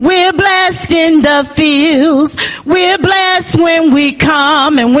We're blessed in the fields. We're blessed when we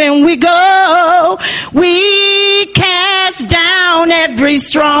come and when we go. We cast down every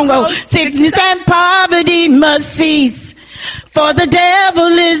stronghold. Sickness and poverty must cease. For the devil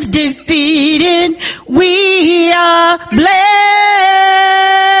is defeated. We are blessed.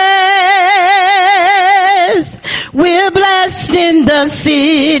 We're blessed in the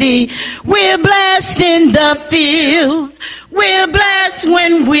city. We're blessed in the fields. We're blessed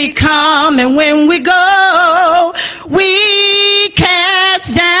when we come and when we go. We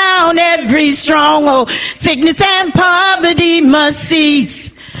cast down every stronghold. Sickness and poverty must cease.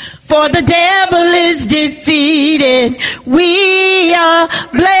 For the devil is defeated. We are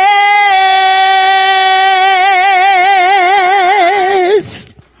blessed.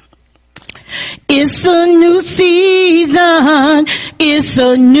 It's a new season. It's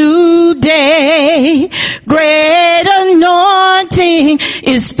a new day. Great anointing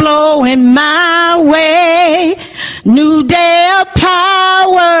is flowing my way. New day of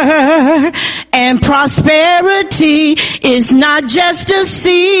power and prosperity. It's not just a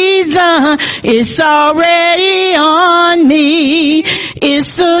season. It's already on me.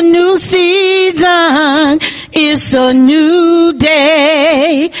 It's a new season. It's a new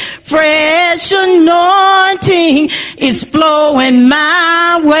day. Fresh anointing is flowing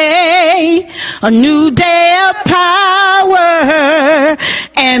my way. A new day of power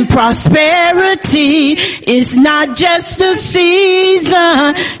and prosperity. It's not just a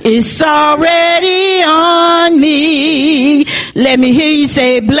season. It's already on me. Let me hear you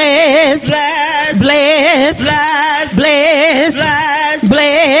say bless, bless, bless, bless, bless, bless,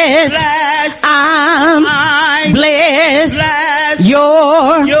 bless, bless. I'm blessed. Bless.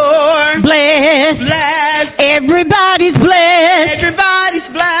 You're blessed. Blessed. Everybody's blessed. Everybody's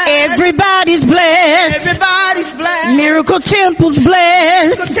blessed. Everybody's blessed. Everybody's blessed. Miracle Temple's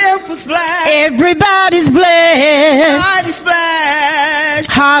blessed. Miracle Temple's blessed. Everybody's blessed. Everybody's blessed.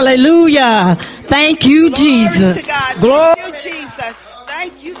 Hallelujah. Thank you, glory Jesus. To God. Glory to you, Jesus.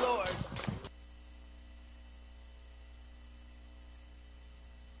 Thank you, Lord.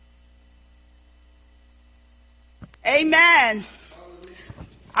 Amen.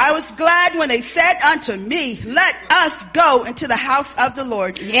 I was glad when they said unto me, let us go into the house of the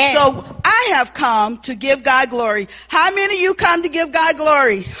Lord. Yes. So I have come to give God glory. How many of you come to give God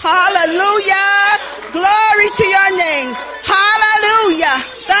glory? Hallelujah. Glory to your name. Hallelujah.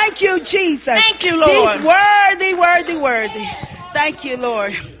 Thank you, Jesus. Thank you, Lord. He's worthy, worthy, worthy. Thank you,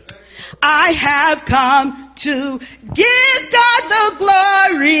 Lord. I have come to give God the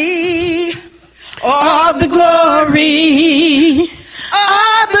glory. All the glory.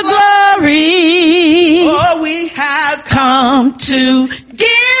 All the glory. Oh, we have come to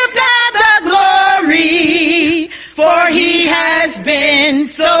give God the glory, for he has been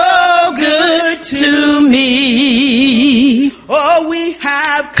so good to me. Oh, we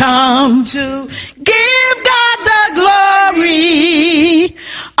have come to give God the glory,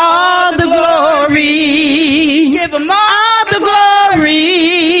 all the glory. Give him all the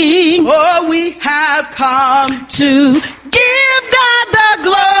glory. Oh, we have come to give God the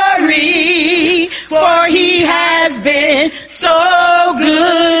glory, for he has been so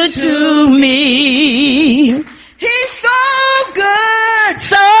good to me. He's so good,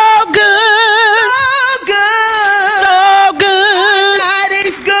 so good, so good, so good. God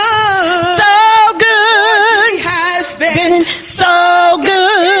is good, so good. He has been so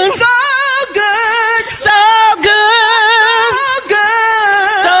good, so good, so good, so good,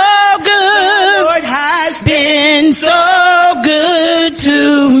 so good. The Lord has been so good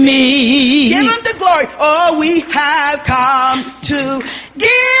to me. Give him the glory. Oh, we have come to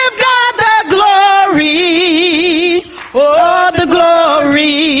give God the glory. Oh, the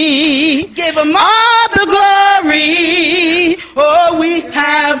glory. Give him all the glory. Oh, we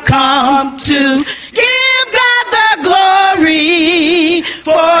have come to give God the glory,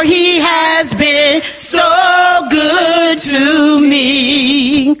 for he has been so good to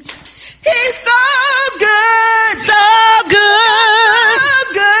me. He's so good, so good,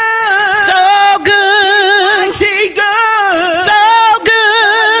 so good, mighty good, so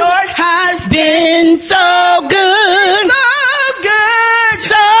good. The Lord has been so good, so good,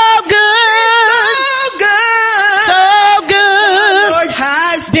 so good,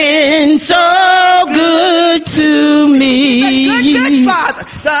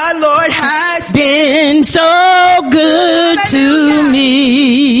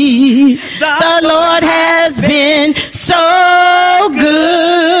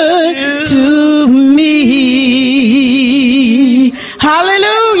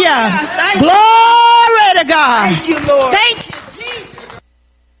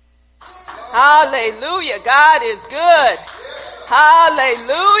 Hallelujah. God is good.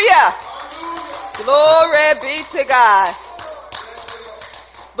 Hallelujah. Glory be to God.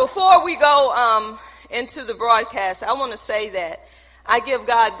 Before we go into the broadcast, I want to say that I give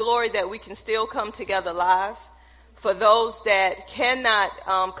God glory that we can still come together live. For those that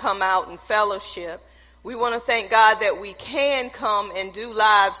cannot come out and fellowship, we want to thank God that we can come and do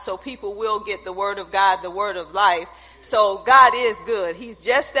live so people will get the word of God, the word of life. So God is good. He's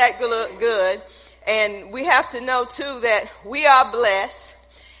just that good. And we have to know too that we are blessed.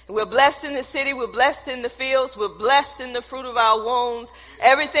 We're blessed in the city. We're blessed in the fields. We're blessed in the fruit of our wombs.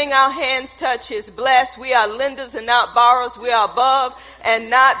 Everything our hands touch is blessed. We are lenders and not borrowers. We are above and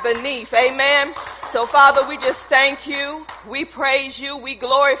not beneath. Amen. So Father, we just thank you. We praise you. We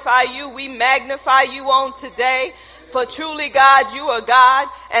glorify you. We magnify you on today. For truly, God, you are God,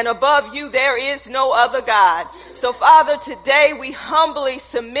 and above you there is no other God. So Father, today we humbly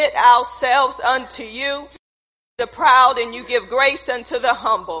submit ourselves unto you, the proud, and you give grace unto the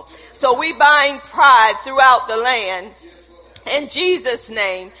humble. So we bind pride throughout the land in Jesus'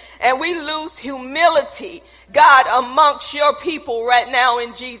 name, and we lose humility, God, amongst your people right now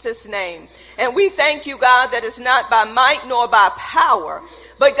in Jesus' name. And we thank you, God, that it's not by might nor by power,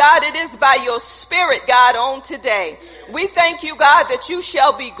 but God, it is by your spirit, God, on today. We thank you, God, that you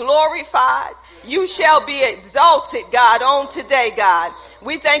shall be glorified. You shall be exalted, God, on today, God.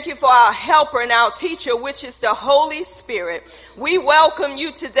 We thank you for our helper and our teacher, which is the Holy Spirit. We welcome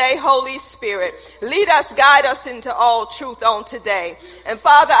you today, Holy Spirit. Lead us, guide us into all truth on today. And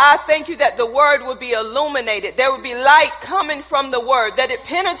Father, I thank you that the word will be illuminated. There will be light coming from the word, that it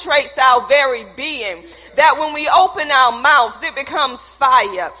penetrates our very being, that when we open our mouths, it becomes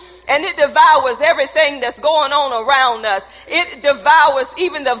fire. And it devours everything that's going on around us. It devours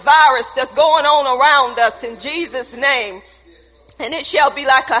even the virus that's going on around us in Jesus' name. And it shall be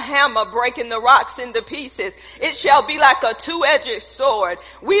like a hammer breaking the rocks into pieces. It shall be like a two-edged sword.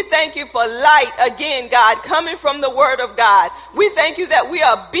 We thank you for light again, God, coming from the word of God. We thank you that we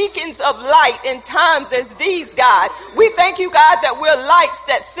are beacons of light in times as these, God. We thank you, God, that we're lights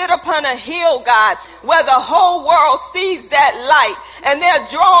that sit upon a hill, God, where the whole world sees that light and they're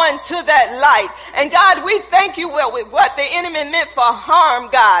drawn to that light. And God, we thank you with what the enemy meant for harm,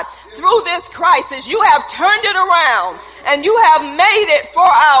 God. Through this crisis, you have turned it around and you have made it for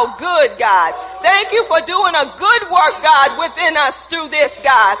our good, God. Thank you for doing a good work, God, within us through this,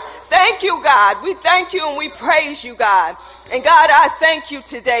 God. Thank you, God. We thank you and we praise you, God. And God, I thank you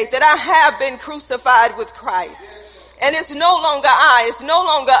today that I have been crucified with Christ. And it's no longer I, it's no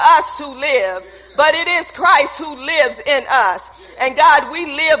longer us who live, but it is Christ who lives in us. And God, we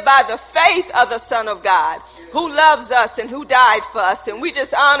live by the faith of the Son of God who loves us and who died for us. And we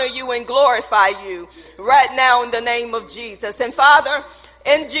just honor you and glorify you right now in the name of Jesus. And Father,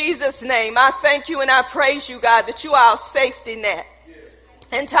 in Jesus' name, I thank you and I praise you, God, that you are our safety net.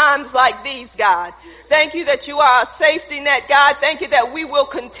 In times like these, God, thank you that you are a safety net, God. Thank you that we will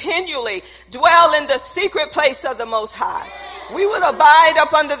continually dwell in the secret place of the Most High. We will abide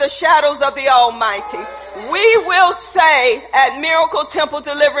up under the shadows of the Almighty. We will say at Miracle Temple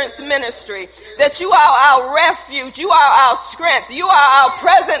Deliverance Ministry that you are our refuge. You are our strength. You are our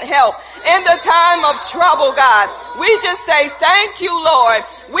present help in the time of trouble, God. We just say thank you, Lord.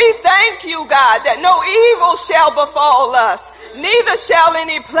 We thank you, God, that no evil shall befall us. Neither shall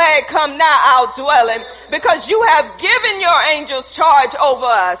any plague come nigh our dwelling, because you have given your angels charge over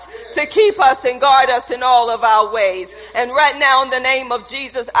us to keep us and guard us in all of our ways. And right now in the name of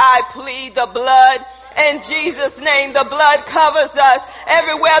Jesus, I plead the blood. In Jesus' name, the blood covers us.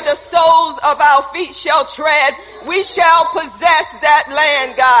 Everywhere the soles of our feet shall tread, we shall possess that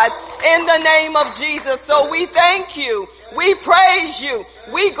land, God, in the name of Jesus. So we thank you. We praise you.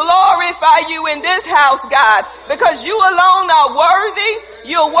 We glorify you in this house, God, because you alone are worthy.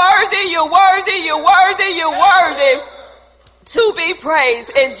 You're worthy. You're worthy. You're worthy. You're worthy to be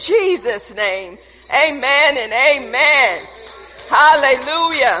praised in Jesus' name. Amen and amen.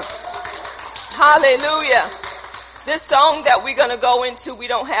 Hallelujah. Hallelujah. This song that we're going to go into, we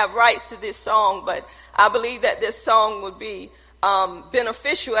don't have rights to this song, but I believe that this song would be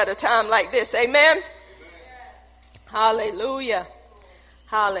beneficial at a time like this. Amen. Hallelujah.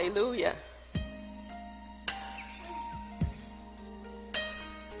 Hallelujah.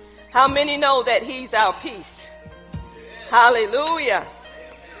 How many know that he's our peace? Hallelujah.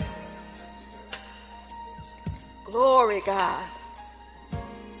 Glory, God.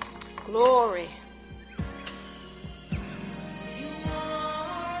 Glory.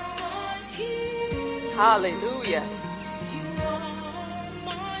 Hallelujah.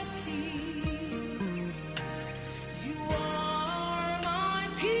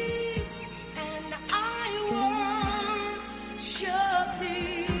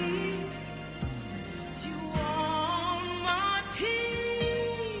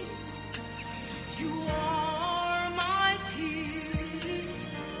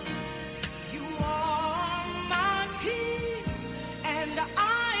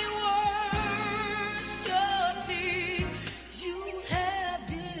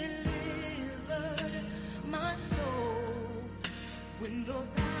 Though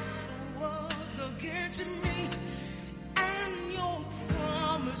battle was against me, and your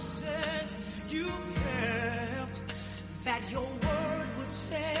promises you kept, that your word would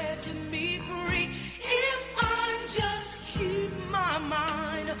set me free. If I just keep my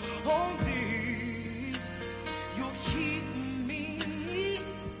mind on thee, you'll keep me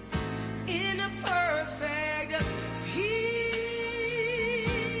in a perfect peace.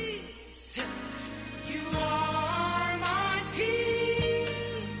 You are my peace.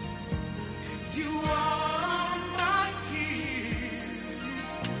 You are my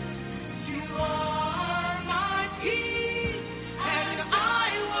peace. You are my peace, and I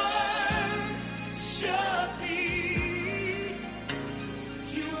worship thee.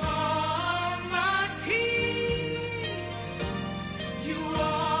 You are my peace. You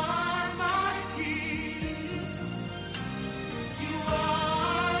are my peace. You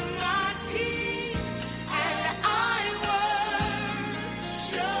are my peace, and I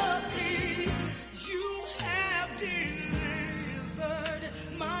worship thee. You have delivered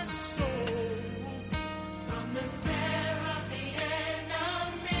my soul from the snare of the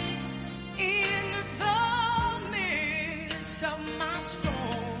enemy. In the midst of my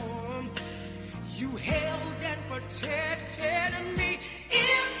storm, you held and protected me.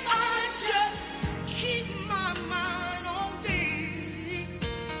 If I just keep my mind on thee,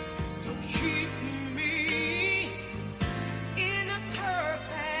 you keep me in a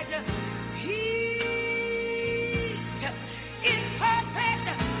perfect peace. In perfect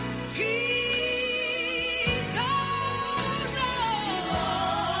peace. Oh, Lord. You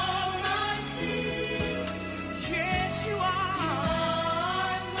are my peace. Yes, you are.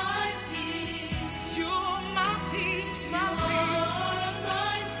 My peace. You're my peace, my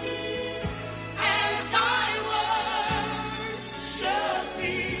peace. And I worship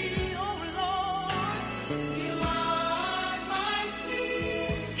thee, oh Lord. You are my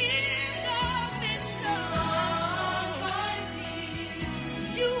peace. In the midst of my peace.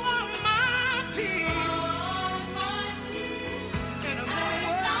 You are my peace. And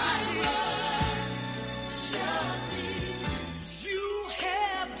I'm worship thee. You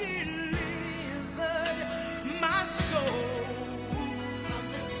have delivered my soul from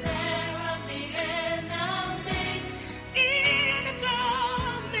the snare of the enemy. In the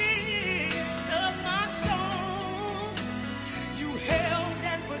midst of my storm, you held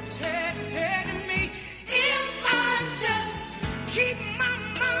and protected me. If I just keep my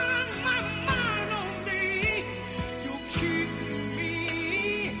mind on thee, you keep me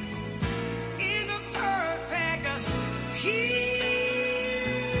in a perfect peace.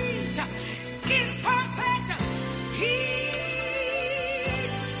 In perfect peace.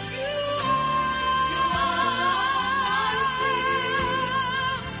 You are my peace.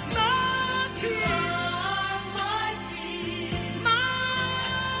 My peace. My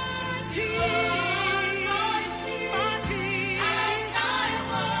peace. And I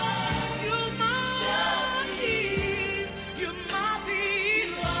worship. You're my peace. You're my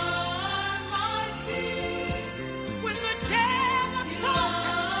peace. You are my peace. When the devil thought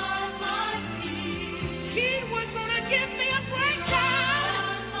he was gonna give me a breakdown,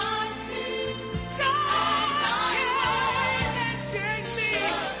 God came and gave me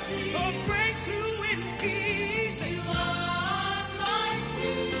a breakthrough in peace.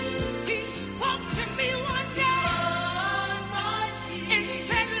 He spoke to me one day and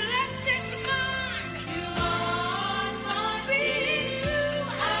said, let this mind be in you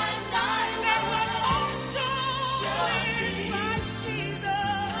that was also in Christ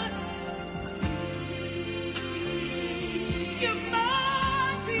Jesus. You're my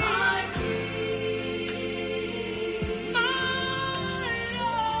peace. My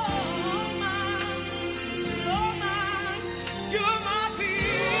Lord, you're my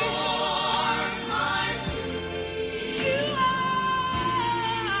peace. You are my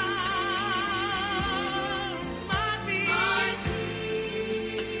peace.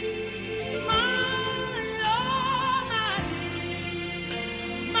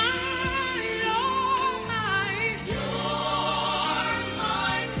 My Lord, you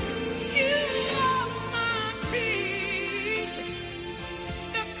are my peace.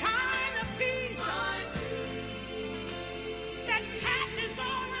 The kind of peace that passes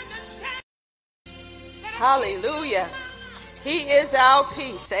all understanding. Hallelujah. He is our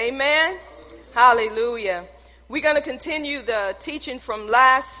peace. Amen. Hallelujah. We're going to continue the teaching from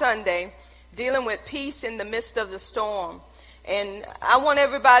last Sunday, dealing with peace in the midst of the storm. And I want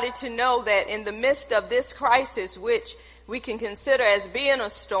everybody to know that in the midst of this crisis, which we can consider as being a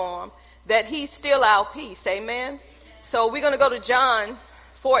storm, that he's still our peace. Amen. So we're going to go to John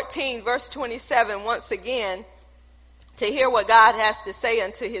 14, verse 27 once again to hear what God has to say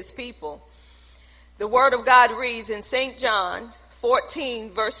unto his people. The word of God reads in St. John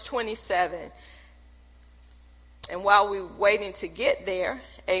 14 verse 27. And while we're waiting to get there,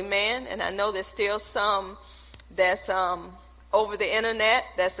 amen, and I know there's still some that's over the internet,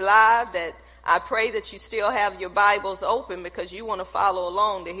 that's live, that I pray that you still have your Bibles open because you want to follow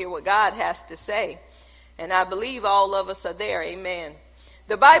along to hear what God has to say. And I believe all of us are there, amen.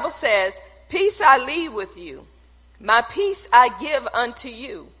 The Bible says, peace I leave with you, my peace I give unto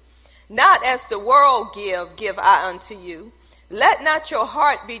you. Not as the world give I unto you. Let not your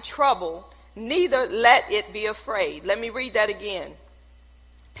heart be troubled, neither let it be afraid. Let me read that again.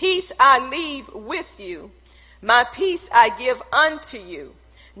 Peace I leave with you, my peace I give unto you.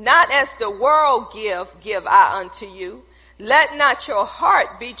 Not as the world give I unto you. Let not your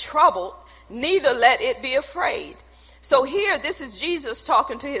heart be troubled, neither let it be afraid. So here, this is Jesus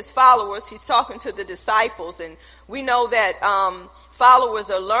talking to his followers. He's talking to the disciples, and we know that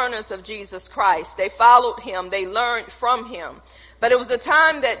followers are learners of Jesus Christ. They followed him. They learned from him. But it was a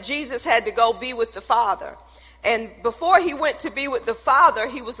time that Jesus had to go be with the Father. And before he went to be with the Father,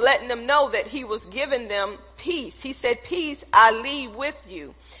 he was letting them know that he was giving them peace. He said, peace I leave with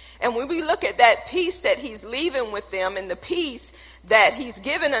you. And when we look at that peace that he's leaving with them and the peace that he's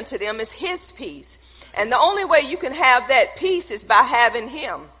given unto them is his peace. And the only way you can have that peace is by having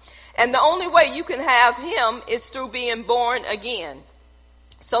him. And the only way you can have him is through being born again.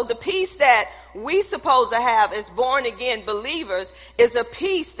 So the peace that we supposed to have as born again believers is a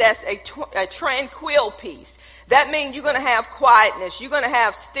peace that's a tranquil peace. That means you're going to have quietness. You're going to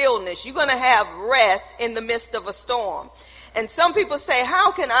have stillness. You're going to have rest in the midst of a storm. And some people say,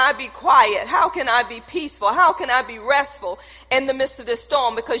 how can I be quiet? How can I be peaceful? How can I be restful in the midst of this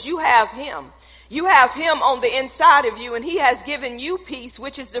storm? Because you have him. You have him on the inside of you, and he has given you peace,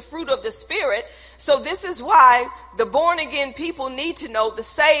 which is the fruit of the Spirit. So this is why the born again people need to know, the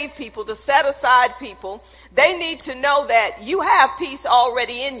saved people, the set aside people, they need to know that you have peace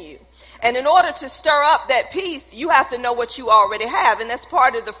already in you. And in order to stir up that peace, you have to know what you already have. And that's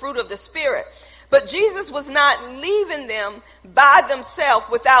part of the fruit of the Spirit. But Jesus was not leaving them by themselves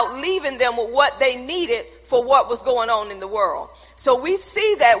without leaving them with what they needed for what was going on in the world. So we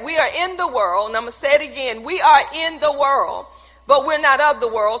see that we are in the world, and I'm going to say it again, we are in the world, but we're not of the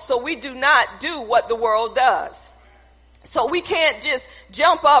world, so we do not do what the world does. So we can't just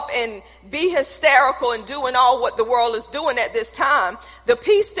jump up and be hysterical and doing all what the world is doing at this time. The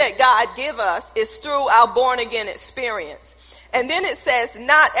peace that God give us is through our born again experience. And then it says,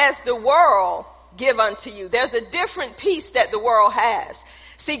 not as the world give unto you. There's a different peace that the world has.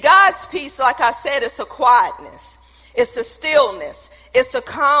 See, God's peace, like I said, it's a quietness. It's a stillness. It's a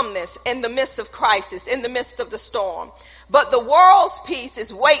calmness in the midst of crisis, in the midst of the storm. But the world's peace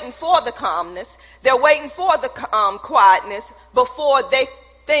is waiting for the calmness. They're waiting for the quietness before they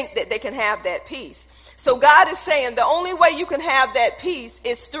think that they can have that peace. So God is saying the only way you can have that peace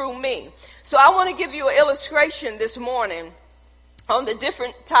is through me. So I want to give you an illustration this morning on the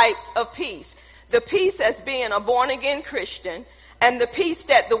different types of peace. The peace as being a born-again Christian and the peace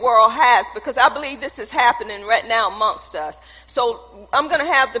that the world has, because I believe this is happening right now amongst us. So I'm going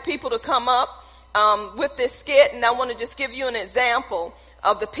to have the people to come up with this skit, and I want to just give you an example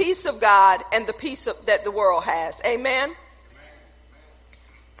of the peace of God and the peace that the world has. Amen?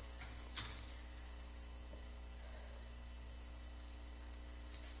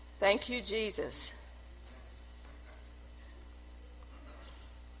 Thank you, Jesus.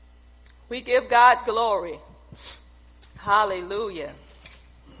 We give God glory. Hallelujah.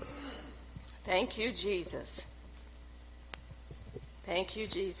 Thank you, Jesus. Thank you,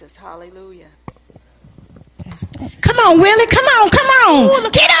 Jesus. Hallelujah. Come on, Willie. Come on. Ooh,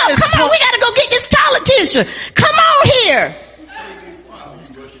 get out. Come on. We got to go get this toilet tissue. Come on here.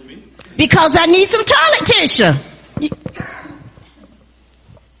 Because I need some toilet tissue.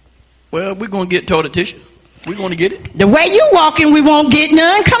 Well, we're going to get toilet tissue. We're going to get it. The way you walking, we won't get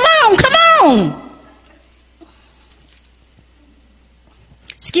none. Come on.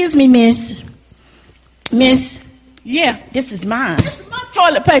 Excuse me, miss. Miss. Yeah. This is mine. This is my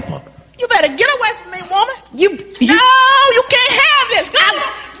toilet paper. You better get away from me, woman. You can't have this.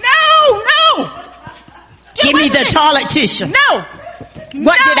 No. Give me the toilet tissue. No.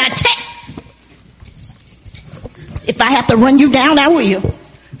 What did I tell? If I have to run you down, I will.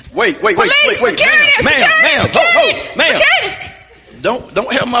 Wait. Security, Ma'am.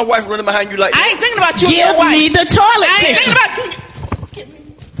 Don't have my wife running behind you like that. I ain't thinking about you and Give your wife. me the toilet I ain't tissue. thinking about you.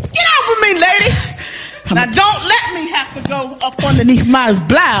 Get off of me, lady. Now don't let me have to go up underneath my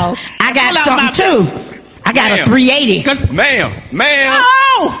blouse. I got something too. I got a 380. Ma'am.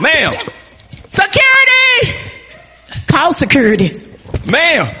 No. Ma'am. Security. call security.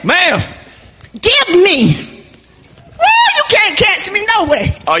 Ma'am. Give me. Well, you can't catch me no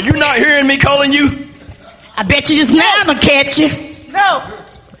way. Are you not hearing me calling you? I bet you just now I'll catch you.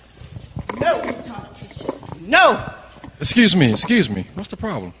 No. Excuse me. What's the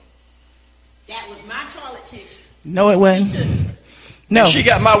problem? That was my toilet tissue. No, it wasn't. No. She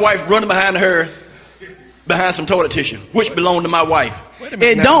got my wife running behind some toilet tissue, which belonged to my wife. Wait a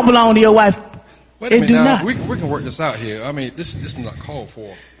minute It now. don't belong to your wife. Wait a It minute do now. not. We can work this out here. I mean, this is not called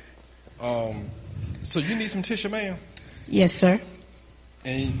for. So you need some tissue, ma'am? Yes, sir.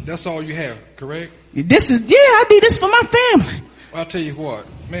 And that's all you have, correct? I need this for my family. Well, I'll tell you what,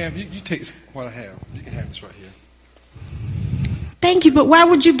 ma'am, you take what I have. You can have this right here. Thank you, but why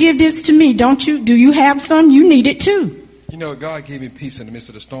would you give this to me? Don't you? Do you have some? You need it too. You know, God gave me peace in the midst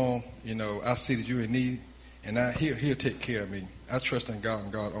of the storm. You know, I see that you're in need, and He'll take care of me. I trust in God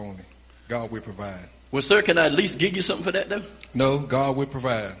and God only. God will provide. Well, sir, can I at least give you something for that, though? No, God will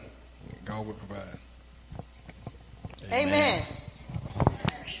provide. God will provide. Amen.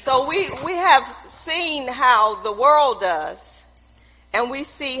 So we have seen how the world does, and we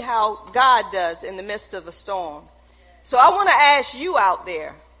see how God does in the midst of a storm. So I want to ask you out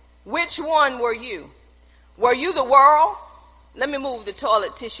there, which one were you? Were you the world? Let me move the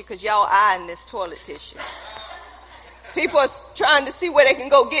toilet tissue because y'all eyeing this toilet tissue. People are trying to see where they can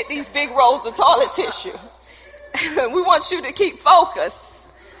go get these big rolls of toilet tissue. We want you to keep focused.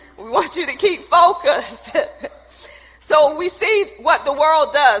 We want you to keep focused. So we see what the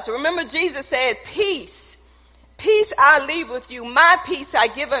world does. Remember, Jesus said, peace I leave with you. My peace I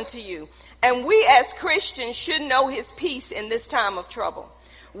give unto you. And we as Christians should know his peace in this time of trouble.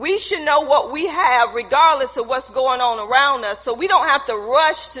 We should know what we have regardless of what's going on around us. So we don't have to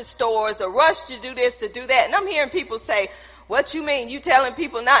rush to stores or rush to do this or do that. And I'm hearing people say, what you mean? You telling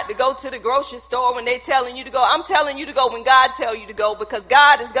people not to go to the grocery store when they're telling you to go? I'm telling you to go when God tells you to go, because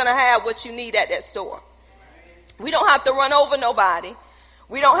God is going to have what you need at that store. We don't have to run over nobody.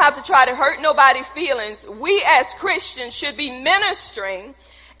 We don't have to try to hurt nobody's feelings. We as Christians should be ministering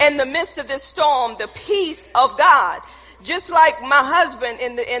in the midst of this storm, the peace of God. Just like my husband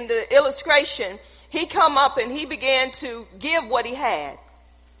in the illustration, he come up and he began to give what he had.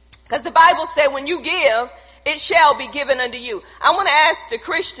 Because the Bible said when you give, it shall be given unto you. I want to ask the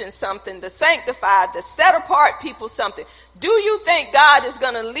Christians something, the sanctified, the set apart people something. Do you think God is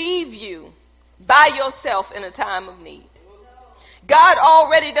going to leave you by yourself in a time of need? God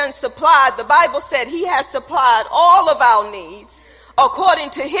already done supplied. The Bible said he has supplied all of our needs according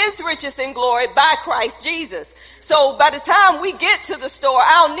to his riches and glory by Christ Jesus. So by the time we get to the store,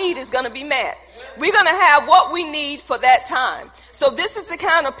 our need is going to be met. We're going to have what we need for that time. So this is the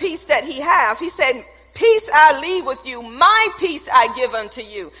kind of peace that he have. He said, peace I leave with you. My peace I give unto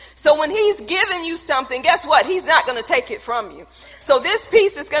you. So when he's giving you something, guess what? He's not going to take it from you. So this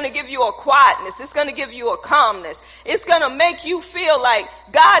peace is going to give you a quietness. It's going to give you a calmness. It's going to make you feel like,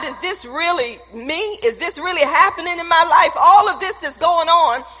 God, is this really me? Is this really happening in my life? All of this is going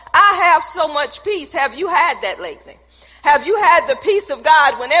on. I have so much peace. Have you had that lately? Have you had the peace of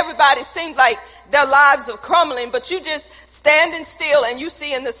God when everybody seems like their lives are crumbling, but you just standing still and you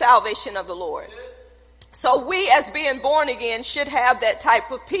seeing the salvation of the Lord? So we as being born again should have that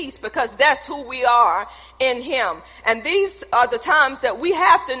type of peace, because that's who we are in him. And these are the times that we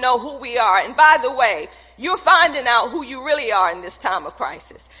have to know who we are. And by the way, you're finding out who you really are in this time of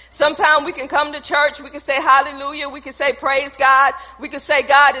crisis. Sometimes we can come to church, we can say hallelujah, we can say praise God, we can say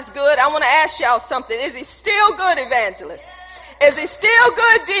God is good. I want to ask y'all something. Is he still good, evangelists? Is he still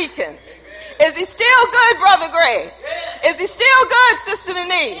good, deacons? Is he still good, Brother Gray? Is he still good, Sister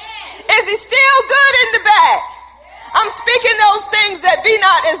Denise? Is he still good in the back? I'm speaking those things that be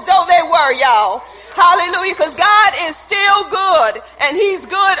not as though they were, y'all. Hallelujah, because God is still good, and he's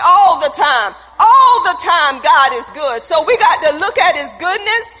good all the time. All the time God is good. So we got to look at his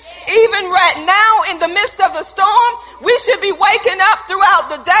goodness. Even right now in the midst of the storm, we should be waking up throughout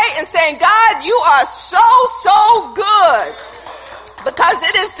the day and saying, God, you are so good. Because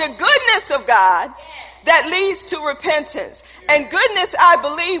it is the goodness of God that leads to repentance. And goodness, I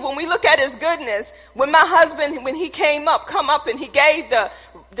believe, when we look at his goodness, when my husband, when he come up and he gave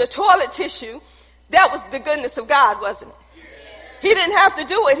the toilet tissue, that was the goodness of God, wasn't it? He didn't have to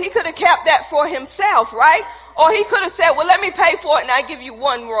do it. He could have kept that for himself, right? Or he could have said, well, let me pay for it and I give you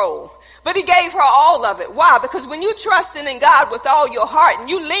one roll. But he gave her all of it. Why? Because when you trusting in God with all your heart and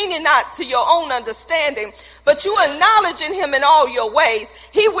you leaning not to your own understanding, but you acknowledging him in all your ways,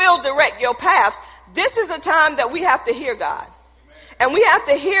 he will direct your paths. This is a time that we have to hear God. And we have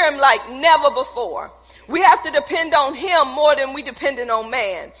to hear him like never before. We have to depend on him more than we dependent on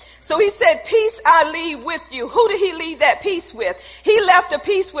man. So he said, peace I leave with you. Who did he leave that peace with? He left a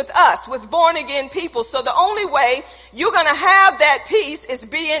peace with us, with born again people. So the only way you're going to have that peace is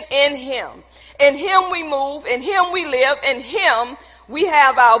being in him. In him we move, in him we live, in him we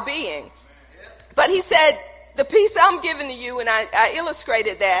have our being. But he said, the peace I'm giving to you, and I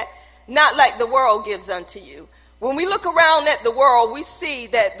illustrated that, not like the world gives unto you. When we look around at the world, we see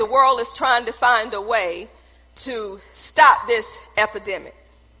that the world is trying to find a way to stop this epidemic,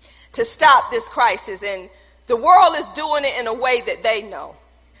 to stop this crisis. And the world is doing it in a way that they know.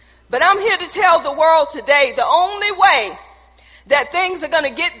 But I'm here to tell the world today, the only way that things are going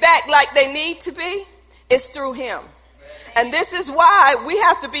to get back like they need to be is through him. And this is why we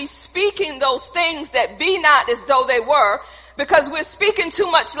have to be speaking those things that be not as though they were, because we're speaking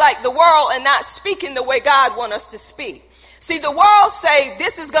too much like the world and not speaking the way God wants us to speak. See, the world say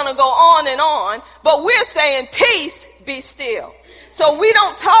this is going to go on, but we're saying peace, be still. So we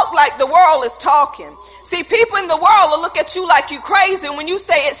don't talk like the world is talking. See, people in the world will look at you like you crazy when you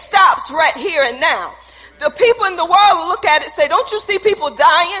say it stops right here and now. The people in the world will look at it and say, don't you see people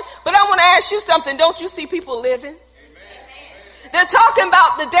dying? But I want to ask you something. Don't you see people living? They're talking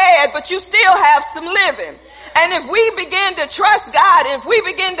about the dead, but you still have some living. And if we begin to trust God, if we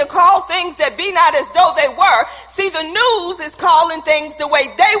begin to call things that be not as though they were, see, the news is calling things the way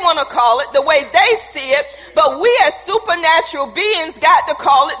they want to call it, the way they see it, but we as supernatural beings got to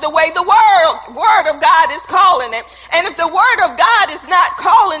call it the way the word of God is calling it. And if the word of God is not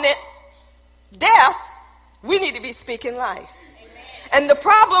calling it death, we need to be speaking life. And the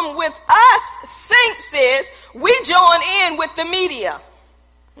problem with us saints is we join in with the media.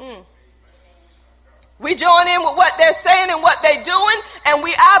 We join in with what they're saying and what they're doing, and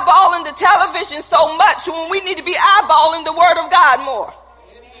we eyeballing the television so much when we need to be eyeballing the word of God more.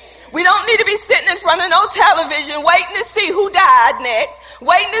 We don't need to be sitting in front of no television waiting to see who died next,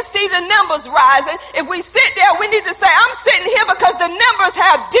 waiting to see the numbers rising. If we sit there, we need to say, I'm sitting here because the numbers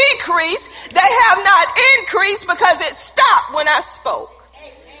have decreased. They have not increased because it stopped when I spoke.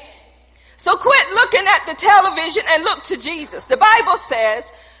 So quit looking at the television and look to Jesus. The Bible says,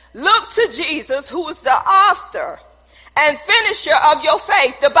 look to Jesus, who is the author and finisher of your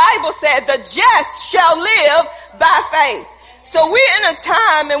faith. The Bible said the just shall live by faith. So we're in a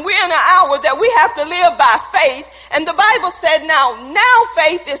time and we're in an hour that we have to live by faith. And the Bible said now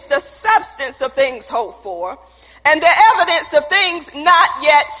faith is the substance of things hoped for and the evidence of things not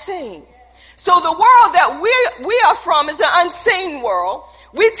yet seen. So the world that we are from is an unseen world.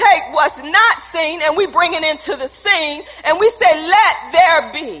 We take what's not seen and we bring it into the scene and we say, let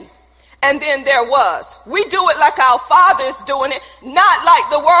there be. And then there was. We do it like our Father's doing it, not like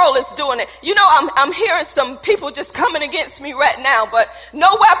the world is doing it. You know, I'm hearing some people just coming against me right now, but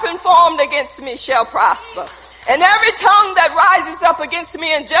no weapon formed against me shall prosper. And every tongue that rises up against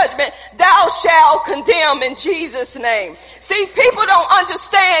me in judgment, thou shalt condemn in Jesus' name. See, people don't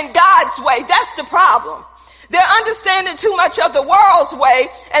understand God's way. That's the problem. They're understanding too much of the world's way,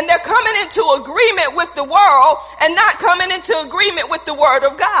 and they're coming into agreement with the world and not coming into agreement with the word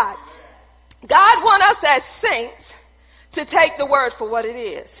of God. God wants us as saints to take the word for what it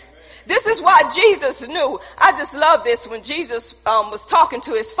is. This is why Jesus knew. I just love this when Jesus was talking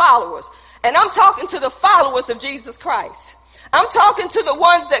to his followers. And I'm talking to the followers of Jesus Christ. I'm talking to the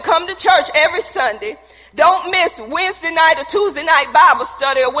ones that come to church every Sunday. Don't miss Wednesday night or Tuesday night Bible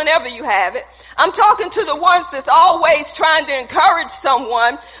study or whenever you have it. I'm talking to the ones that's always trying to encourage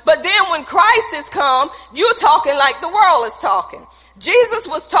someone. But then when crisis come, you're talking like the world is talking. Jesus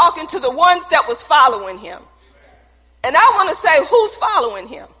was talking to the ones that was following him. And I want to say, who's following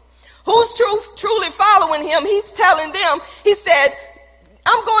him? Who's truly following him? He's telling them, he said,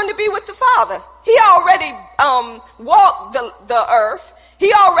 I'm going to be with the Father. He already walked the earth.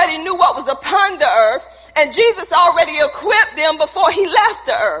 He already knew what was upon the earth. And Jesus already equipped them before he left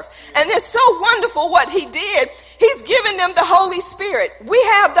the earth. And it's so wonderful what he did. He's given them the Holy Spirit. We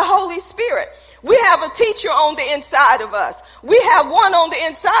have the Holy Spirit. We have a teacher on the inside of us. We have one on the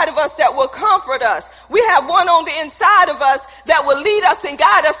inside of us that will comfort us. We have one on the inside of us that will lead us and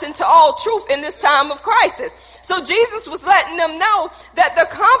guide us into all truth in this time of crisis. So Jesus was letting them know that the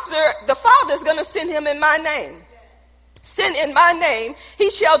Comforter, the Father, is going to send him in my name. Send in my name, he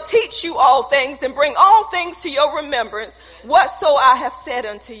shall teach you all things and bring all things to your remembrance, whatso I have said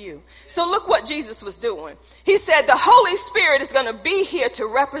unto you. So look what Jesus was doing. He said the Holy Spirit is going to be here to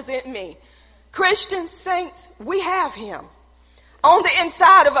represent me. Christians, saints, we have him on the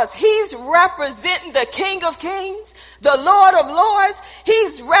inside of us. He's representing the King of Kings, the Lord of Lords.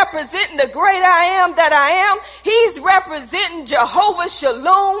 He's He's representing the great I am that I am. He's representing Jehovah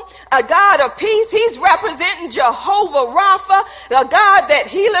Shalom, a God of peace. He's representing Jehovah Rapha, the God that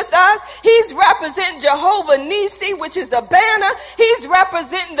healeth us. He's representing Jehovah Nisi, which is the banner. He's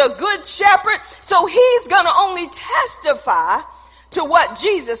representing the good shepherd. So he's going to only testify to what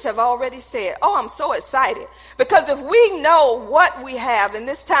Jesus have already said. Oh, I'm so excited. Because if we know what we have in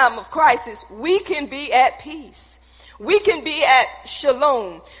this time of crisis, we can be at peace. We can be at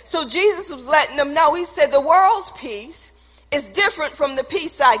shalom. So Jesus was letting them know. He said the world's peace is different from the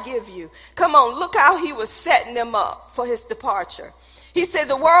peace I give you. Come on, look how he was setting them up for his departure. He said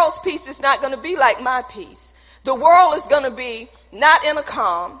the world's peace is not going to be like my peace. The world is going to be not in a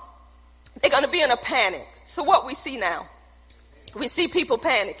calm. They're going to be in a panic. So what we see now? We see people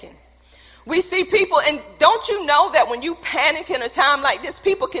panicking. We see people, and don't you know that when you panic in a time like this,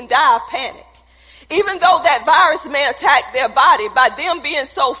 people can die of panic. Even though that virus may attack their body, by them being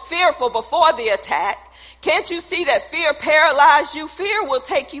so fearful before the attack, can't you see that fear paralyzes you? Fear will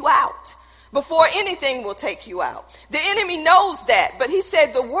take you out before anything will take you out. The enemy knows that, but he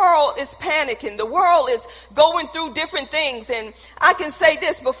said the world is panicking. The world is going through different things. And I can say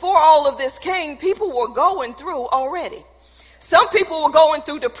this, before all of this came, people were going through already. Some people were going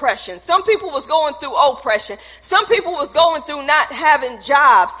through depression. Some people was going through oppression. Some people was going through not having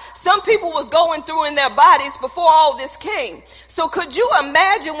jobs. Some people was going through in their bodies before all this came. So could you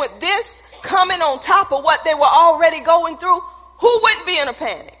imagine with this coming on top of what they were already going through? Who wouldn't be in a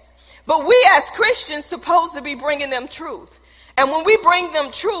panic? But we as Christians supposed to be bringing them truth. And when we bring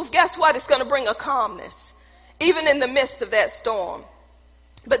them truth, guess what? It's going to bring a calmness, even in the midst of that storm.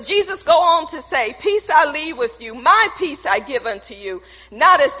 But Jesus go on to say, peace I leave with you, my peace I give unto you,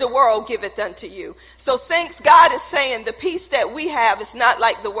 not as the world giveth unto you. So since God is saying the peace that we have is not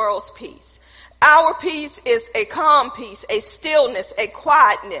like the world's peace. Our peace is a calm peace, a stillness, a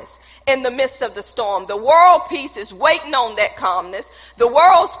quietness in the midst of the storm. The world peace is waiting on that calmness. The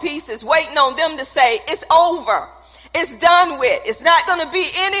world's peace is waiting on them to say, it's over. It's done with. It's not going to be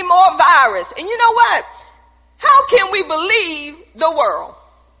any more virus. And you know what? How can we believe the world?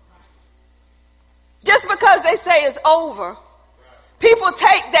 Just because they say it's over. People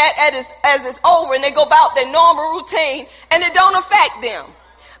take that as it's over and they go about their normal routine and it don't affect them.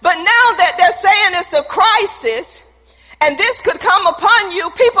 But now that they're saying it's a crisis and this could come upon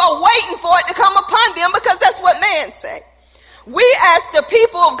you, people are waiting for it to come upon them because that's what man say. We as the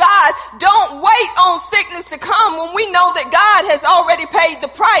people of God don't wait on sickness to come when we know that God has already paid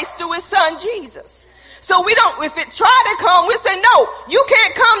the price through his son Jesus. So we don't, if it try to come, we say, no, you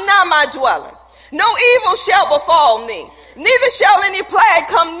can't come nigh my dwelling. No evil shall befall me, neither shall any plague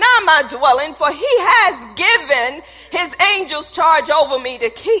come nigh my dwelling, for he has given his angels charge over me to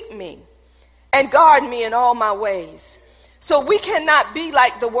keep me and guard me in all my ways. So we cannot be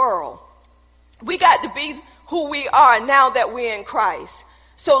like the world. We got to be who we are now that we're in Christ.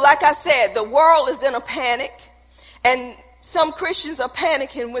 So like I said, the world is in a panic, and some Christians are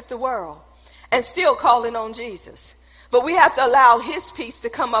panicking with the world and still calling on Jesus. But we have to allow his peace to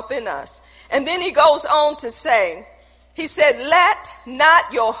come up in us. And then he goes on to say, he said, let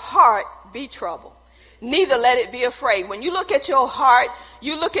not your heart be troubled, neither let it be afraid. When you look at your heart,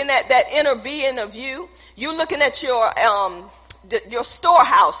 you're looking at that inner being of you. You're looking at your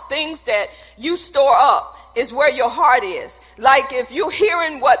storehouse, things that you store up is where your heart is. Like if you're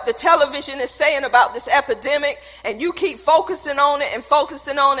hearing what the television is saying about this epidemic and you keep focusing on it and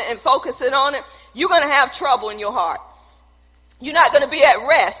focusing on it and focusing on it, you're going to have trouble in your heart. You're not going to be at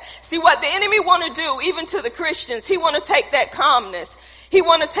rest. See, what the enemy want to do, even to the Christians, he want to take that calmness. He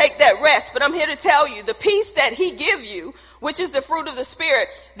want to take that rest. But I'm here to tell you, the peace that he give you, which is the fruit of the Spirit,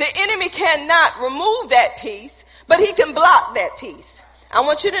 the enemy cannot remove that peace, but he can block that peace. I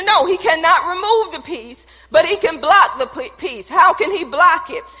want you to know he cannot remove the peace, but he can block the peace. How can he block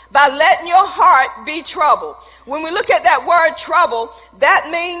it? By letting your heart be troubled. When we look at that word trouble, that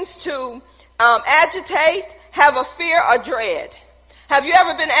means to agitate, have a fear or dread. Have you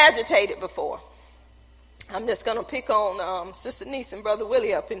ever been agitated before? I'm just going to pick on Sister Niece and Brother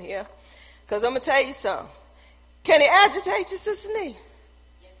Willie up in here, because I'm going to tell you something. Can he agitate you, Sister Niece?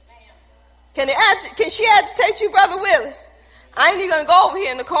 Yes, ma'am. Can she agitate you, Brother Willie? I ain't even going to go over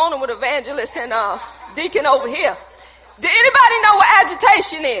here in the corner with Evangelist and Deacon over here. Do anybody know what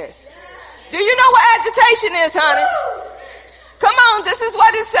agitation is? Do you know what agitation is, honey? Come on, this is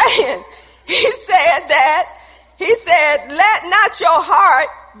what it's saying. He said, let not your heart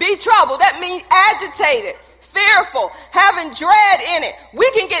be troubled. That means agitated, fearful, having dread in it. We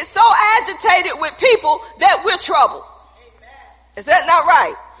can get so agitated with people that we're troubled. Is that not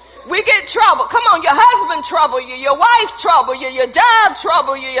right? We get trouble. Come on, your husband trouble you, your wife trouble you, your job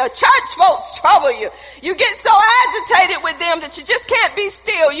trouble you, your church folks trouble you. You get so agitated with them that you just can't be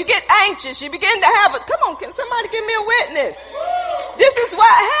still. You get anxious. You begin to have a, come on, can somebody give me a witness? This is what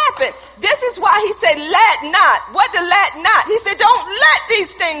happened. This is why he said, let not. What the let not? He said, don't let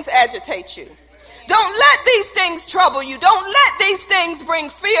these things agitate you. Don't let these things trouble you. Don't let these things bring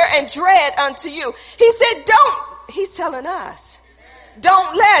fear and dread unto you. He said, don't. He's telling us.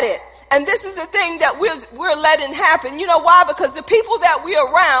 Don't let it. And this is the thing that we're letting happen. You know why? Because the people that we're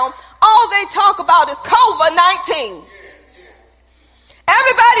around, all they talk about is COVID-19.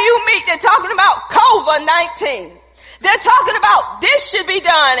 Everybody you meet, they're talking about COVID-19. They're talking about this should be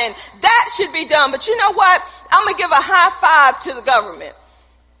done and that should be done. But you know what? I'm going to give a high five to the government.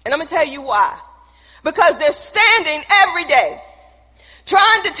 And I'm going to tell you why. Because they're standing every day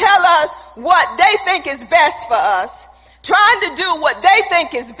trying to tell us what they think is best for us. Trying to do what they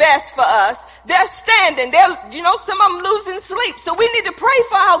think is best for us. They're standing. Some of them losing sleep. So we need to pray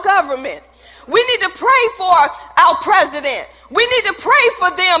for our government. We need to pray for our president. We need to pray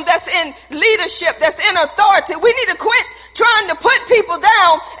for them that's in leadership, that's in authority. We need to quit trying to put people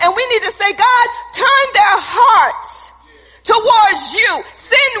down, and we need to say, God, turn their hearts towards you.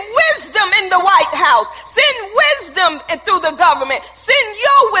 Send wisdom in the White House. Send wisdom through the government. Send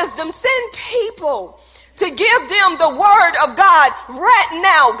your wisdom. Send people to give them the word of God right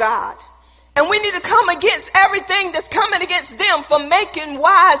now, God. And we need to come against everything that's coming against them for making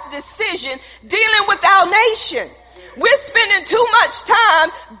wise decisions dealing with our nation. We're spending too much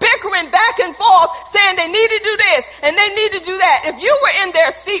time bickering back and forth saying they need to do this and they need to do that. If you were in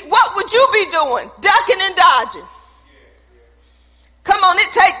their seat, what would you be doing? Ducking and dodging. Come on,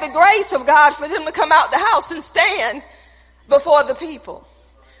 it takes the grace of God for them to come out the house and stand before the people.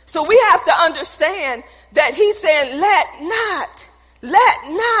 So we have to understand that he's saying, let not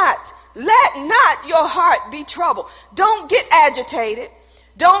your heart be troubled. Don't get agitated.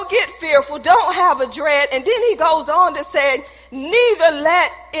 Don't get fearful. Don't have a dread. And then he goes on to say, neither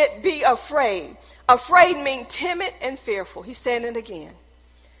let it be afraid. Afraid means timid and fearful. He's saying it again.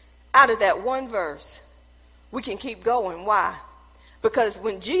 Out of that one verse, we can keep going. Why? Because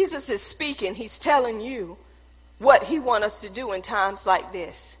when Jesus is speaking, he's telling you what he wants us to do in times like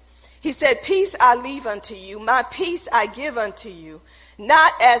this. He said, peace I leave unto you, my peace I give unto you,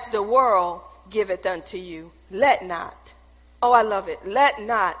 not as the world giveth unto you. Let not, oh I love it, let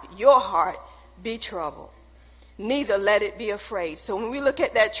not your heart be troubled, neither let it be afraid. So when we look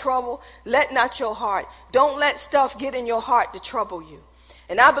at that trouble, let not your heart, don't let stuff get in your heart to trouble you.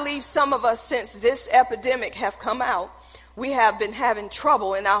 And I believe some of us, since this epidemic have come out, we have been having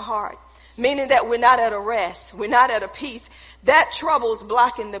trouble in our heart. Meaning that we're not at a rest. We're not at a peace. That trouble's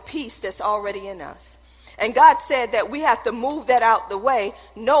blocking the peace that's already in us. And God said that we have to move that out the way,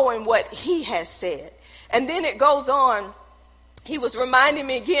 knowing what he has said. And then it goes on. He was reminding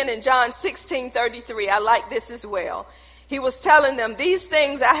me again in John 16:33. I like this as well. He was telling them, these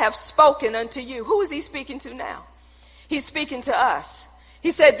things I have spoken unto you. Who is he speaking to now? He's speaking to us.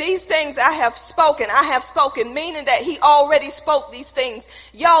 He said, these things I have spoken, meaning that he already spoke these things.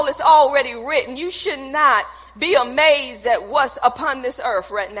 Y'all, it's already written. You should not be amazed at what's upon this earth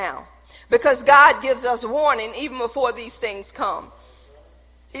right now, because God gives us warning even before these things come.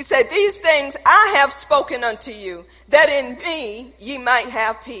 He said, these things I have spoken unto you, that in me ye might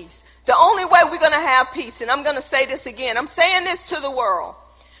have peace. The only way we're going to have peace, and I'm going to say this again, I'm saying this to the world.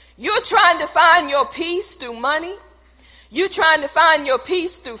 You're trying to find your peace through money. You trying to find your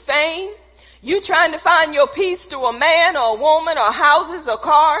peace through fame. You trying to find your peace through a man or a woman or houses or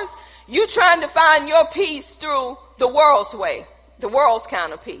cars. You trying to find your peace through the world's way, the world's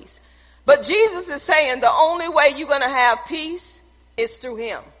kind of peace. But Jesus is saying the only way you're going to have peace is through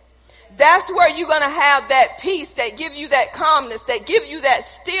him. That's where you're going to have that peace that give you that calmness, that give you that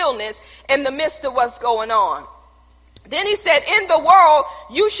stillness in the midst of what's going on. Then he said, in the world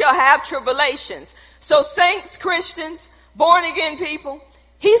you shall have tribulations. So saints, Christians, born again people,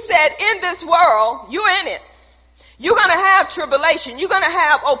 he said, in this world, you're in it. You're going to have tribulation. You're going to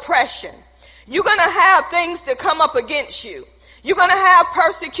have oppression. You're going to have things to come up against you. You're going to have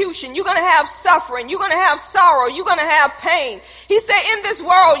persecution. You're going to have suffering. You're going to have sorrow. You're going to have pain. He said, in this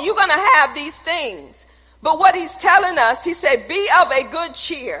world, you're going to have these things. But what he's telling us, he said, be of a good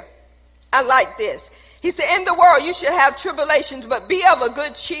cheer. I like this. He said, in the world, you should have tribulations, but be of a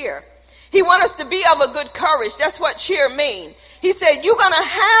good cheer. He wants us to be of a good courage. That's what cheer means. He said, you're going to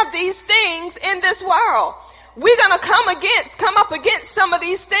have these things in this world. we're going to come up against some of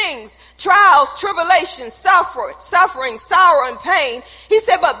these things, trials, tribulations, suffering, sorrow, and pain. He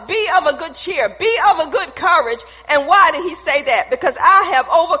said, but be of a good cheer, be of a good courage. And why did he say that? Because I have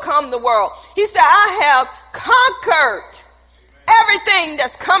overcome the world. He said, I have conquered everything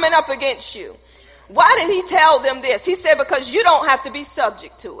that's coming up against you. Why did he tell them this? He said, because you don't have to be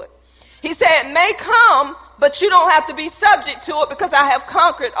subject to it. He said, it may come, but you don't have to be subject to it because I have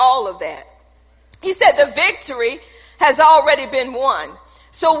conquered all of that. He said the victory has already been won.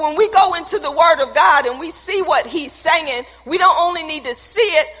 So when we go into the Word of God and we see what He's saying, we don't only need to see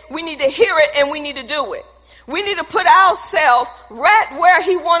it, we need to hear it, and we need to do it. We need to put ourselves right where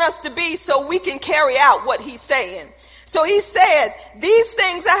He wants us to be so we can carry out what He's saying. So He said, these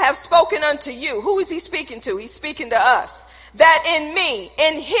things I have spoken unto you. Who is He speaking to? He's speaking to us. That in me,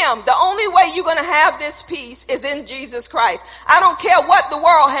 in Him, the only way you're going to have this peace is in Jesus Christ. I don't care what the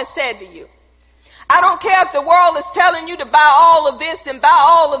world has said to you. I don't care if the world is telling you to buy all of this and buy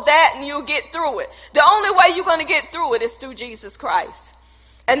all of that and you'll get through it. The only way you're going to get through it is through Jesus Christ.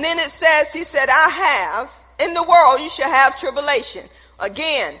 And then it says, He said, I have, in the world you shall have tribulation.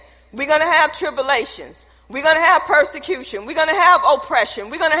 Again, we're going to have tribulations. We're going to have persecution. We're going to have oppression.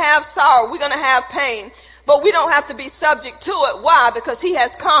 We're going to have sorrow. We're going to have pain. But we don't have to be subject to it. Why? Because He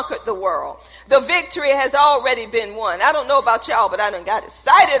has conquered the world. The victory has already been won. I don't know about y'all, but I done got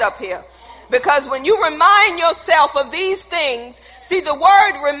excited up here. Because when you remind yourself of these things, see, the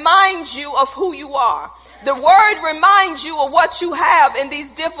Word reminds you of who you are. The Word reminds you of what you have in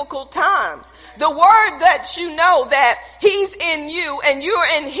these difficult times. The Word lets you know that He's in you and you're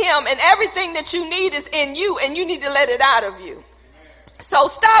in Him, and everything that you need is in you, and you need to let it out of you. So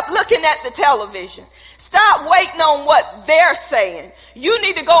stop looking at the television. Stop waiting on what they're saying. You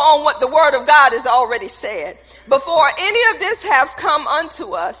need to go on what the Word of God has already said. Before any of this have come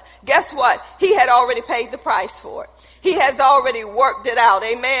unto us, guess what? He had already paid the price for it. He has already worked it out.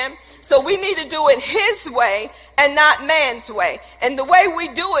 Amen. So we need to do it His way and not man's way. And the way we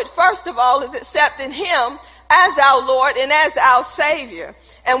do it, first of all, is accepting Him as our Lord and as our Savior.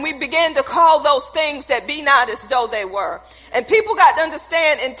 And we begin to call those things that be not as though they were. And people got to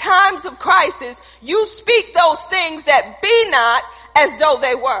understand, in times of crisis, you speak those things that be not as though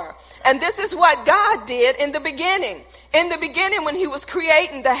they were. And this is what God did in the beginning. In the beginning, when He was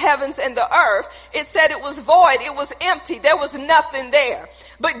creating the heavens and the earth, it said it was void, it was empty, there was nothing there.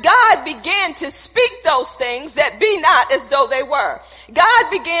 But God began to speak those things that be not as though they were.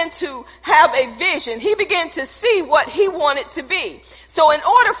 God began to have a vision. He began to see what He wanted to be. So in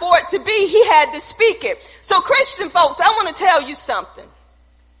order for it to be, He had to speak it. So Christian folks, I want to tell you something.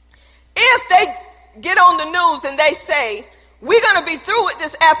 If they get on the news and they say, we're going to be through with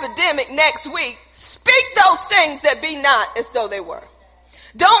this epidemic next week, speak those things that be not as though they were.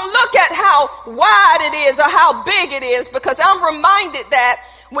 Don't look at how wide it is or how big it is, because I'm reminded that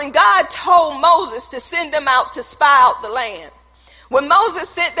when God told Moses to send them out to spy out the land, when Moses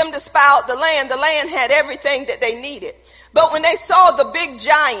sent them to spy out the land had everything that they needed. But when they saw the big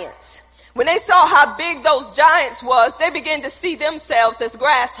giants, when they saw how big those giants was, they began to see themselves as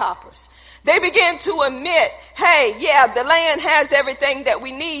grasshoppers. They began to admit, hey, yeah, the land has everything that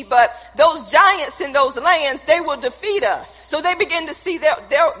we need, but those giants in those lands, they will defeat us. So they begin to see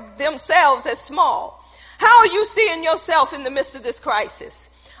themselves as small. How are you seeing yourself in the midst of this crisis?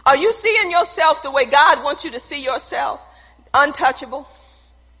 Are you seeing yourself the way God wants you to see yourself? Untouchable?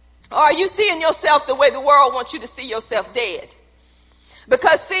 Or are you seeing yourself the way the world wants you to see yourself, dead?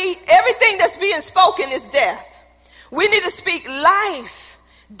 Because see, everything that's being spoken is death. We need to speak life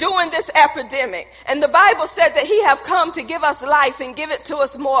during this epidemic. And the Bible said that He have come to give us life and give it to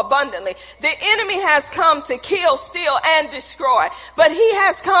us more abundantly. The enemy has come to kill, steal, and destroy. But He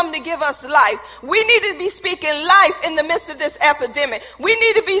has come to give us life. We need to be speaking life in the midst of this epidemic. We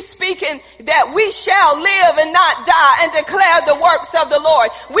need to be speaking that we shall live and not die and declare the works of the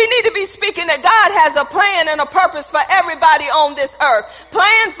Lord. We need to be speaking that God has a plan and a purpose for everybody on this earth.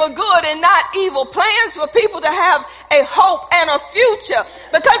 Plans for good and not evil. Plans for people to have a hope and a future.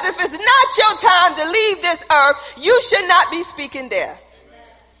 Because if it's not your time to leave this earth, you should not be speaking death.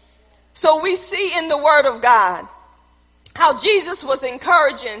 So we see in the Word of God how Jesus was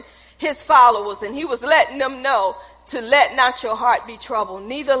encouraging His followers, and He was letting them know to let not your heart be troubled,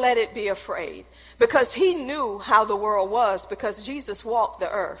 neither let it be afraid. Because He knew how the world was, because Jesus walked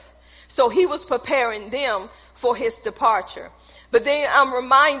the earth. So He was preparing them for His departure. But then I'm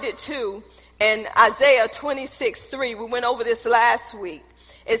reminded too, in Isaiah 26:3, we went over this last week.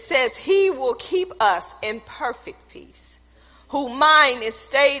 It says, He will keep us in perfect peace, whose mind is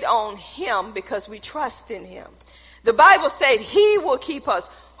stayed on Him because we trust in Him. The Bible said He will keep us.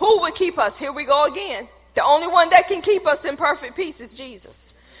 Who will keep us? Here we go again. The only one that can keep us in perfect peace is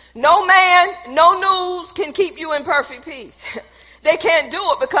Jesus. No man, no news can keep you in perfect peace. They can't do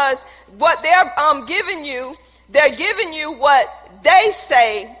it because what they're giving you, they're giving you what they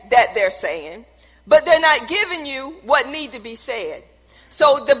say that they're saying, but they're not giving you what need to be said.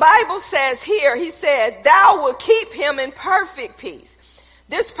 So the Bible says here, he said, thou will keep him in perfect peace.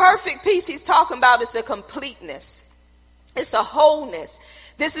 This perfect peace he's talking about is a completeness. It's a wholeness.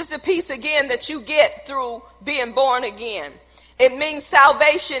 This is the peace again that you get through being born again. It means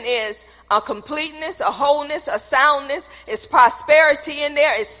salvation is a completeness, a wholeness, a soundness. It's prosperity in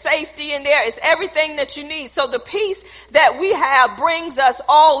there. It's safety in there. It's everything that you need. So the peace that we have brings us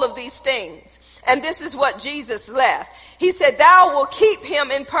all of these things. And this is what Jesus left. He said, thou will keep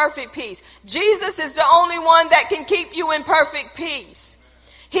him in perfect peace. Jesus is the only one that can keep you in perfect peace.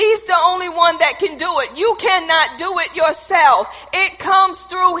 He's the only one that can do it. You cannot do it yourself. It comes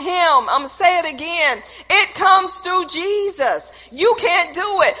through him. I'm going to say it again. It comes through Jesus. You can't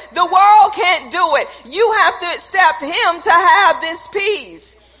do it. The world can't do it. You have to accept him to have this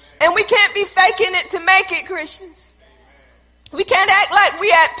peace. And we can't be faking it to make it, Christians. We can't act like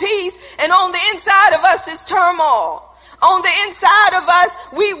we at peace and on the inside of us is turmoil. On the inside of us,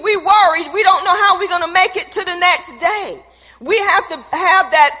 we worried. We don't know how we're going to make it to the next day. We have to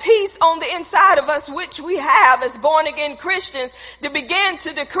have that peace on the inside of us, which we have as born again Christians, to begin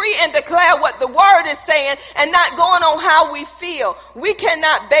to decree and declare what the word is saying and not going on how we feel. We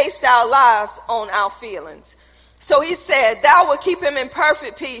cannot base our lives on our feelings. So he said, thou will keep him in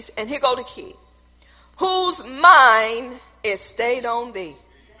perfect peace. And here go the key. Whose mind is stayed on thee.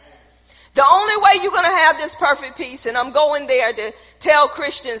 The only way you're going to have this perfect peace, and I'm going there to tell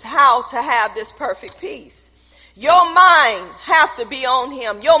Christians how to have this perfect peace. Your mind have to be on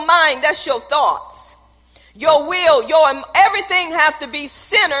him. Your mind, that's your thoughts. Your will, everything have to be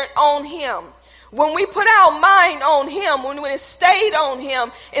centered on him. When we put our mind on him, when it stayed on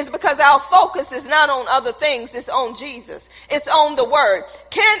him, it's because our focus is not on other things. It's on Jesus. It's on the word.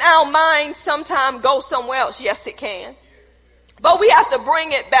 Can our mind sometime go somewhere else? Yes, it can. But we have to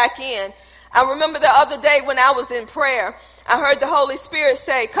bring it back in. I remember the other day when I was in prayer, I heard the Holy Spirit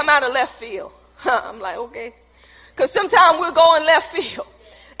say, come out of left field. I'm like, okay. Because sometimes we'll go in left field.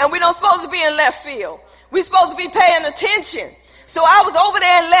 And we don't supposed to be in left field. We're supposed to be paying attention. So I was over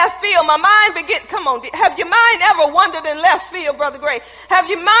there in left field. My mind began, come on, have your mind ever wandered in left field, Brother Gray? Have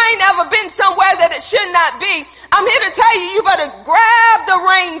your mind ever been somewhere that it should not be? I'm here to tell you, you better grab the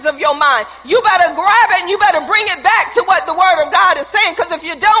reins of your mind. You better grab it and you better bring it back to what the word of God is saying. Because if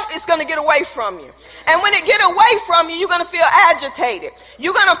you don't, it's going to get away from you. And when it get away from you, you're going to feel agitated.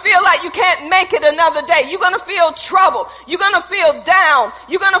 You're going to feel like you can't make it another day. You're going to feel trouble. You're going to feel down.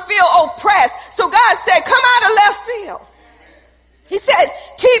 You're going to feel oppressed. So God said, come out of left field. He said,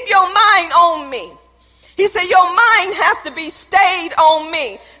 keep your mind on me. He said, your mind have to be stayed on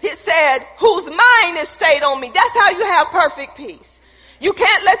me. He said, whose mind is stayed on me. That's how you have perfect peace. You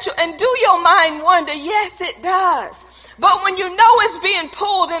can't and do your mind wander? Yes, it does. But when you know it's being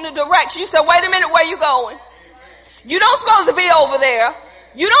pulled in a direction, you say, wait a minute, where you going? You don't supposed to be over there.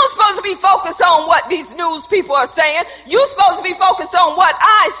 You don't supposed to be focused on what these news people are saying. You're supposed to be focused on what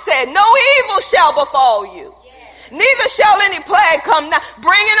I said. No evil shall befall you. Neither shall any plague come now.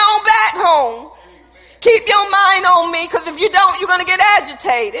 Bring it on back home. Keep your mind on me, because if you don't, you're going to get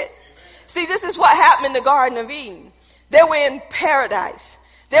agitated. See, this is what happened in the Garden of Eden. They were in paradise.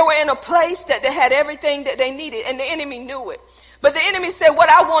 They were in a place that they had everything that they needed, and the enemy knew it. But the enemy said, what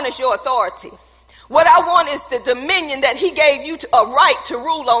I want is your authority. What I want is the dominion that he gave you a right to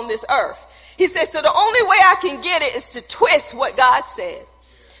rule on this earth. He said, so the only way I can get it is to twist what God said.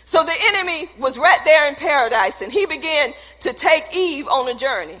 So the enemy was right there in paradise, and he began to take Eve on a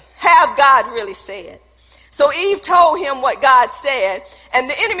journey. Have God really said? So Eve told him what God said, and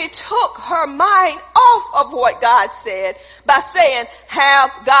the enemy took her mind off of what God said by saying,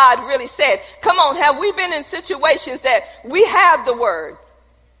 have God really said? Come on, have we been in situations that we have the word?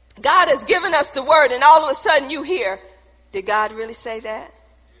 God has given us the word, and all of a sudden you hear, did God really say that?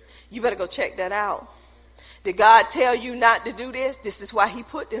 You better go check that out. Did God tell you not to do this? This is why he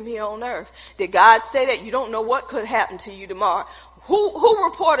put them here on earth. Did God say that? You don't know what could happen to you tomorrow. Who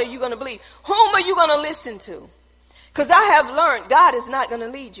report are you going to believe? Whom are you going to listen to? Because I have learned God is not going to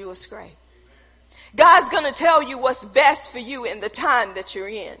lead you astray. God's going to tell you what's best for you in the time that you're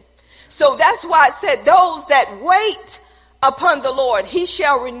in. So that's why it said, those that wait upon the Lord, he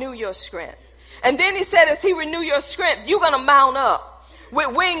shall renew your strength. And then he said, as he renew your strength, you're going to mount up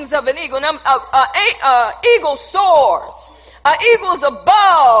with wings of an eagle. Eagle soars. An eagle's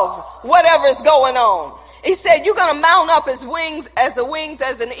above whatever is going on. He said, you're going to mount up as wings as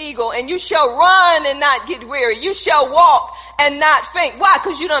an eagle, and you shall run and not get weary. You shall walk and not faint. Why?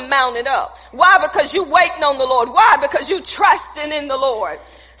 Because you done mounted up. Why? Because you waiting on the Lord. Why? Because you trusting in the Lord.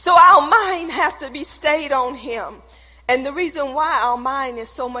 So our mind have to be stayed on him. And the reason why our mind is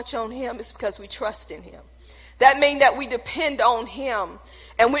so much on him is because we trust in him. That means that we depend on him,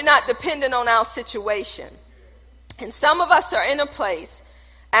 and we're not dependent on our situation. And some of us are in a place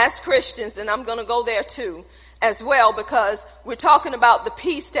as Christians, and I'm going to go there too as well, because we're talking about the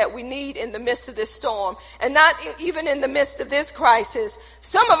peace that we need in the midst of this storm, and not even in the midst of this crisis.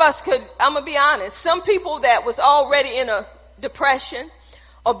 Some of us could, I'm going to be honest, some people that was already in a depression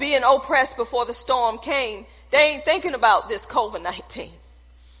or being oppressed before the storm came, they ain't thinking about this COVID-19.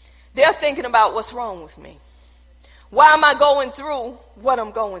 They're thinking about what's wrong with me. Why am I going through what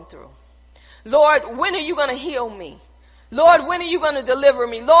I'm going through? Lord, when are you going to heal me? Lord, when are you going to deliver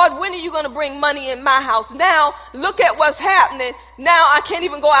me? Lord, when are you going to bring money in my house? Now, look at what's happening. Now I can't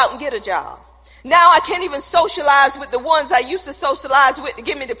even go out and get a job. Now I can't even socialize with the ones I used to socialize with to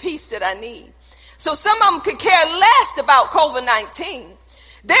give me the peace that I need. So some of them could care less about COVID-19.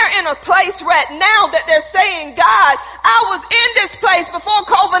 They're in a place right now that they're saying, God, I was in this place before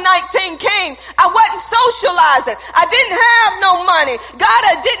COVID-19 came. I wasn't socializing. I didn't have no money. God,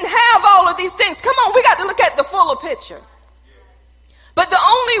 I didn't have all of these things. Come on, we got to look at the fuller picture. But the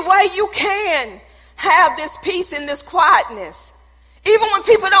only way you can have this peace and this quietness, even when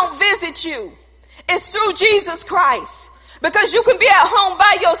people don't visit you, is through Jesus Christ. Because you can be at home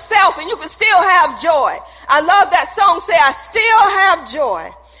by yourself and you can still have joy. I love that song, say, I still have joy.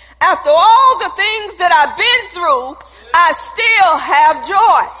 After all the things that I've been through, I still have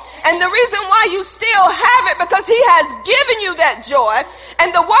joy. And the reason why you still have it, because he has given you that joy,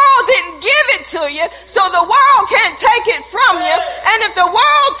 and the world didn't give it to you, so the world can't take it from you. And if the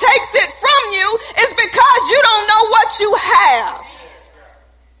world takes it from you, it's because you don't know what you have.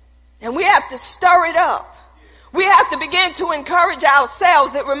 And we have to stir it up. We have to begin to encourage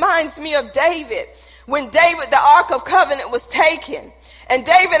ourselves. It reminds me of David. When David, the Ark of Covenant, was taken. And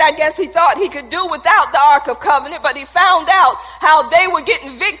David, I guess he thought he could do without the Ark of Covenant, but he found out how they were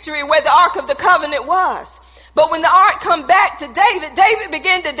getting victory where the Ark of the Covenant was. But when the Ark come back to David, David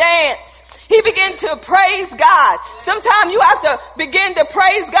began to dance. He began to praise God. Sometimes you have to begin to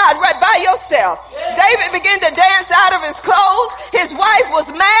praise God right by yourself. David began to dance out of his clothes. His wife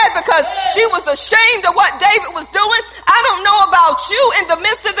was mad because she was ashamed of what David was doing. I don't know about you. In the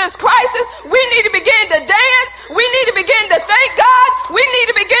midst of this crisis, we need to begin to dance. We need to begin to thank God. We need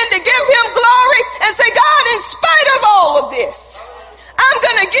to begin to give him glory and say, God, in spite of all of this, I'm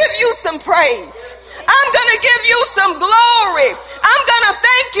going to give you some praise. I'm going to give you some glory. I'm going to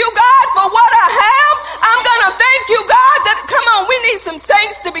thank you, God, for what I have. I'm going to thank you, God, that, come on, we need some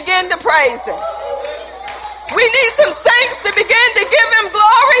saints to begin to praise him. We need some saints to begin to give him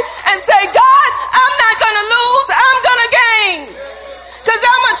glory and say, God, I'm not going to lose. I'm going to gain. Because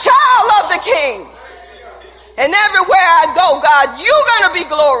I'm a child of the King. And everywhere I go, God, you're going to be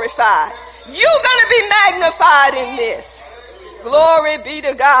glorified. You're going to be magnified in this. Glory be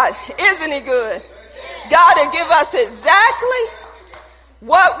to God. Isn't he good? God will give us exactly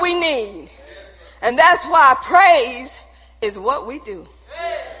what we need. And that's why praise is what we do.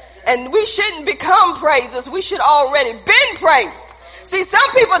 And we shouldn't become praisers. We should already been praisers. See,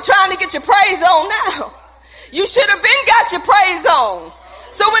 some people are trying to get your praise on now. You should have been got your praise on.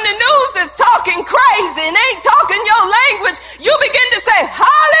 So when the news is talking crazy and ain't talking your language, you begin to say,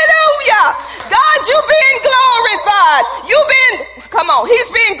 hallelujah. God, you being glorified. Come on,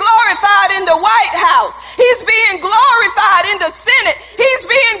 he's being glorified in the White House. He's being glorified in the Senate. He's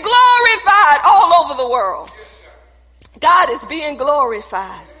being glorified all over the world. God is being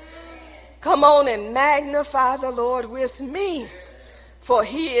glorified. Come on and magnify the Lord with me, for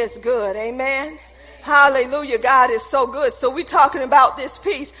he is good. Amen. Hallelujah. God is so good. So we're talking about this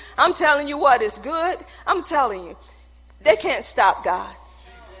peace. I'm telling you what is good. I'm telling you, they can't stop God.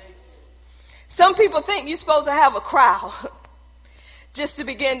 Some people think you're supposed to have a crowd just to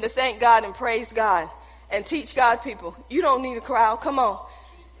begin to thank God and praise God and teach God people. You don't need a crowd. Come on.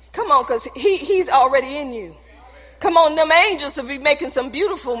 Come on, because he's already in you. Come on, them angels will be making some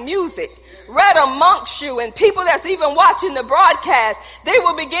beautiful music right amongst you, and people that's even watching the broadcast, they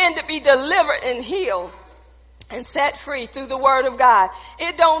will begin to be delivered and healed and set free through the word of God.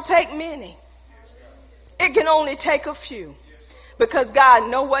 It don't take many. It can only take a few, because God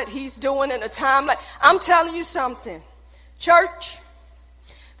know what he's doing in a time like, I'm telling you something. Church,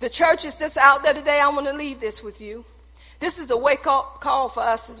 the churches that's out there today, I want to leave this with you. This is a wake-up call for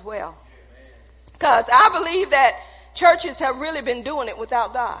us as well. Because I believe that churches have really been doing it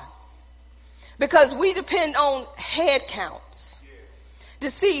without God. Because we depend on head counts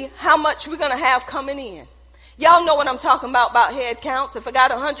to see how much we're going to have coming in. Y'all know what I'm talking about head counts. If I got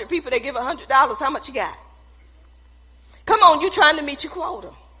 100 people, they give $100. How much you got? Come on, you trying to meet your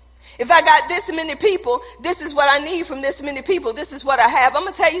quota. If I got this many people, this is what I need from this many people. This is what I have. I'm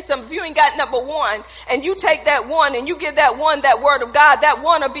going to tell you something. If you ain't got number one and you take that one and you give that one that word of God, that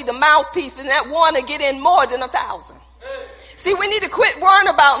one will be the mouthpiece and that one will get in more than 1,000. See, we need to quit worrying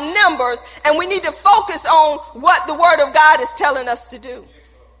about numbers and we need to focus on what the word of God is telling us to do.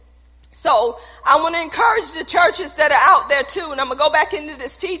 So I want to encourage the churches that are out there too, and I'm going to go back into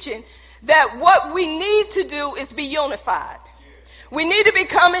this teaching, that what we need to do is be unified. We need to be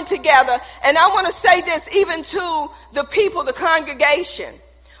coming together. And I want to say this even to the people, the congregation.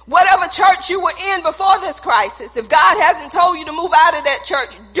 Whatever church you were in before this crisis, if God hasn't told you to move out of that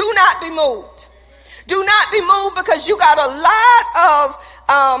church, do not be moved. Do not be moved, because you got a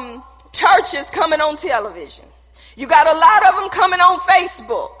lot of churches coming on television. You got a lot of them coming on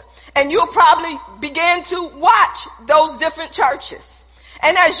Facebook. And you'll probably begin to watch those different churches.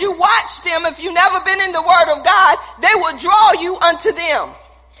 And as you watch them, if you've never been in the Word of God, they will draw you unto them.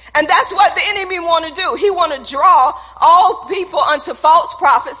 And that's what the enemy want to do. He want to draw all people unto false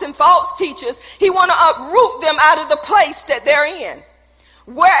prophets and false teachers. He want to uproot them out of the place that they're in.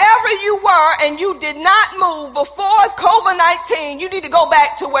 Wherever you were and you did not move before COVID-19, you need to go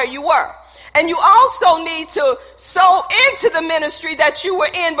back to where you were. And you also need to sow into the ministry that you were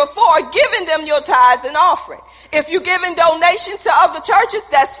in before, giving them your tithes and offering. If you're giving donations to other churches,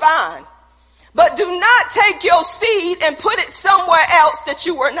 that's fine. But do not take your seed and put it somewhere else that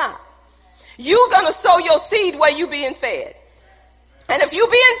you were not. You're going to sow your seed where you're being fed. And if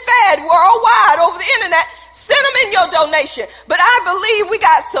you're being fed worldwide over the internet, send them in your donation. But I believe we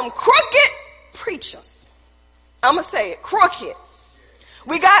got some crooked preachers. I'm going to say it, crooked.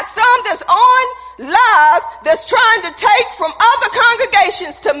 We got some that's on live that's trying to take from other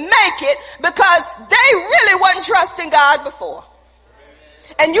congregations to make it because they really wasn't trusting God before.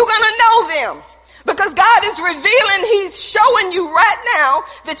 And you're going to know them because God is revealing, he's showing you right now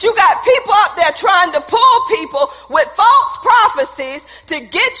that you got people up there trying to pull people with false prophecies to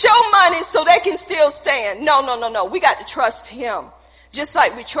get your money so they can still stand. No. We got to trust him just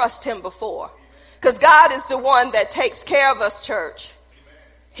like we trust him before, because God is the one that takes care of us, church.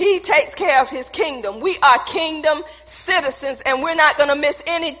 He takes care of his kingdom. We are kingdom citizens and we're not going to miss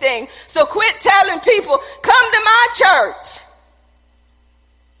anything. So quit telling people, come to my church.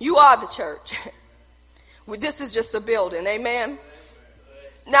 You are the church. This is just a building. Amen.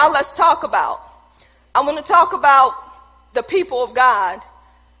 Now let's talk about, I want to talk about the people of God,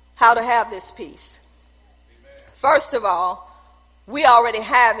 how to have this peace. First of all, we already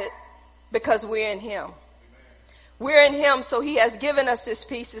have it because we're in him. We're in him, so he has given us this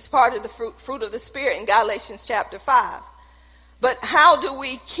peace as part of the fruit of the Spirit in Galatians chapter 5. But how do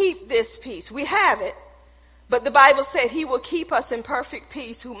we keep this peace? We have it, but the Bible said he will keep us in perfect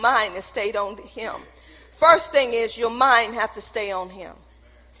peace whose mind is stayed on him. First thing is your mind have to stay on him.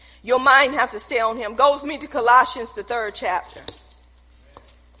 Your mind have to stay on him. Go with me to Colossians, the 3rd chapter.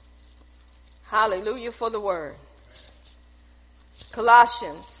 Hallelujah for the word.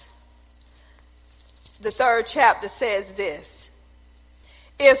 Colossians. The 3rd chapter says this: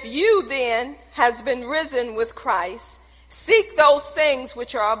 if you then has been risen with Christ, seek those things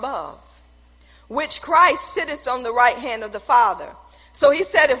which are above, which Christ sitteth on the right hand of the Father. So he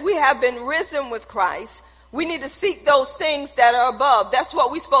said if we have been risen with Christ, we need to seek those things that are above. That's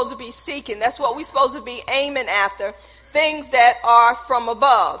what we're supposed to be seeking. That's what we're supposed to be aiming after, things that are from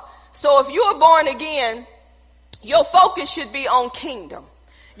above. So if you are born again, your focus should be on kingdom.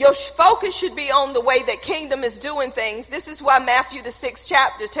 Your focus should be on the way that kingdom is doing things. This is why Matthew the 6th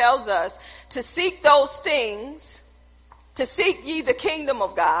chapter tells us to seek those things, to seek ye the kingdom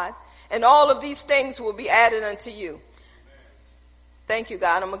of God, and all of these things will be added unto you. Thank you,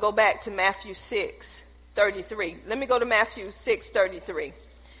 God. I'm going to go back to Matthew 6:33. Let me go to Matthew 6:33.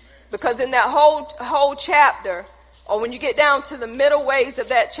 Because in that whole chapter, or when you get down to the middle ways of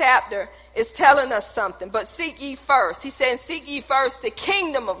that chapter, it's telling us something. But seek ye first. He's saying seek ye first the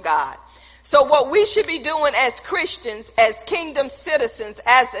kingdom of God. So what we should be doing as Christians, as kingdom citizens,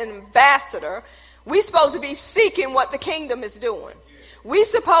 as an ambassador, we're supposed to be seeking what the kingdom is doing. We're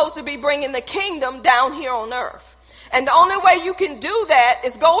supposed to be bringing the kingdom down here on earth. And the only way you can do that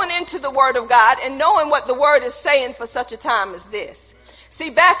is going into the word of God and knowing what the word is saying for such a time as this. See,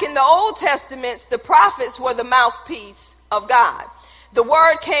 back in the Old Testaments, the prophets were the mouthpiece of God. The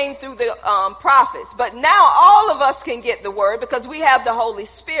word came through the prophets, but now all of us can get the word because we have the Holy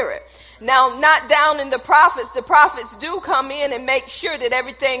Spirit. Now, not down in the prophets do come in and make sure that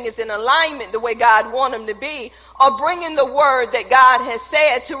everything is in alignment the way God wants them to be, or bring in the word that God has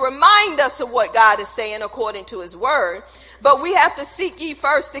said to remind us of what God is saying according to his word. But we have to seek ye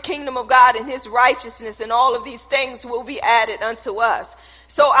first the kingdom of God and his righteousness, and all of these things will be added unto us.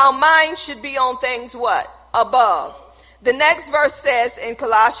 So our mind should be on things what? Above. The next verse says in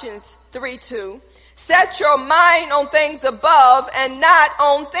Colossians 3:2, set your mind on things above and not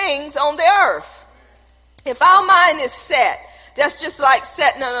on things on the earth. If our mind is set, that's just like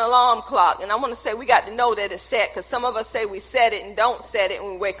setting an alarm clock. And I want to say we got to know that it's set, because some of us say we set it and don't set it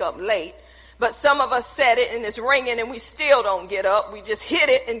and we wake up late. But some of us set it and it's ringing and we still don't get up. We just hit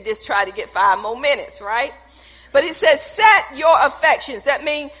it and just try to get 5 more minutes, right? But it says set your affections. That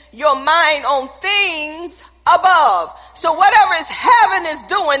means your mind on things above. So whatever is heaven is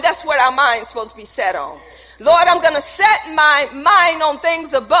doing, that's what our mind's supposed to be set on. Lord, I'm going to set my mind on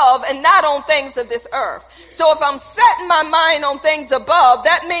things above and not on things of this earth. So if I'm setting my mind on things above,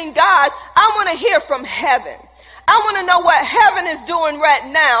 that means, God, I want to hear from heaven. I want to know what heaven is doing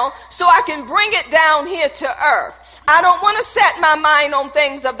right now so I can bring it down here to earth. I don't want to set my mind on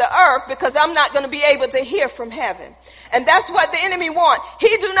things of the earth because I'm not going to be able to hear from heaven. And that's what the enemy wants. He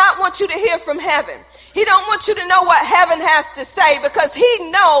do not want you to hear from heaven. He don't want you to know what heaven has to say, because he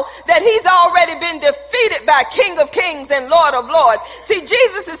know that he's already been defeated by King of Kings and Lord of Lords. See,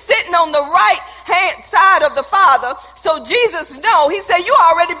 Jesus is sitting on the right hand side of the Father. So Jesus know, he said, you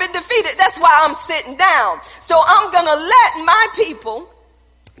already been defeated. That's why I'm sitting down. So I'm going to let my people,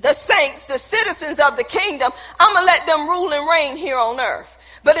 the saints, the citizens of the kingdom, I'm going to let them rule and reign here on earth.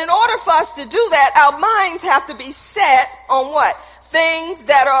 But in order for us to do that, our minds have to be set on what? Things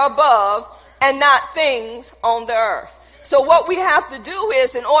that are above and not things on the earth. So what we have to do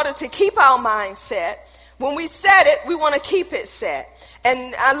is, in order to keep our mind set, when we set it, we want to keep it set.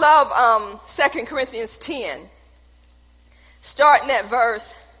 And I love 2 Corinthians 10, starting at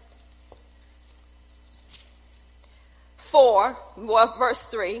verse 4, verse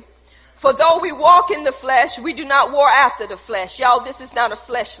 3. For though we walk in the flesh, we do not war after the flesh. Y'all, this is not a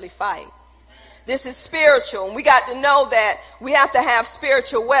fleshly fight. This is spiritual. And we got to know that we have to have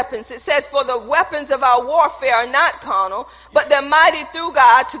spiritual weapons. It says, for the weapons of our warfare are not carnal, but they're mighty through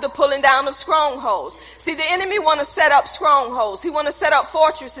God to the pulling down of strongholds. See, the enemy want to set up strongholds. He want to set up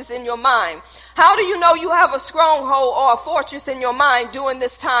fortresses in your mind. How do you know you have a stronghold or a fortress in your mind during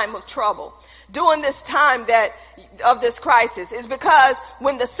this time of trouble? During this time of this crisis? Is because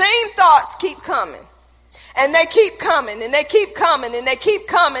when the same thoughts keep coming, and they keep coming, and they keep coming, and they keep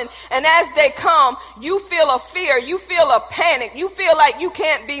coming, and as they come, you feel a fear, you feel a panic, you feel like you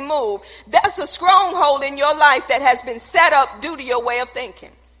can't be moved. That's a stronghold in your life that has been set up due to your way of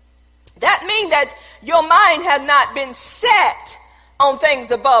thinking. That means that your mind has not been set on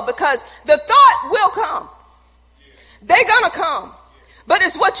things above, because the thought will come. They're gonna come. But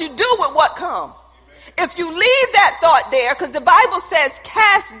it's what you do with what comes. If you leave that thought there, because the Bible says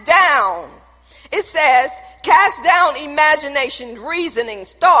cast down. It says cast down imaginations,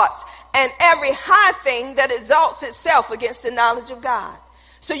 reasonings, thoughts, and every high thing that exalts itself against the knowledge of God.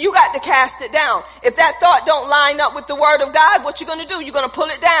 So you got to cast it down. If that thought don't line up with the word of God, what you going to do? You're going to pull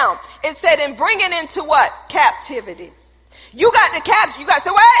it down. It said, and bring it into what? Captivity. You got to capture. You got to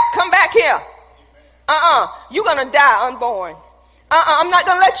say, what? Come back here. You're going to die unborn. I'm not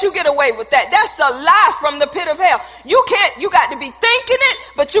going to let you get away with that. That's a lie from the pit of hell. You got to be thinking it,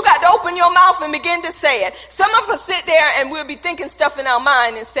 but you got to open your mouth and begin to say it. Some of us sit there and we'll be thinking stuff in our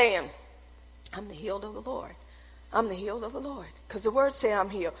mind and saying, I'm the healed of the Lord. I'm the healed of the Lord. Because the word say I'm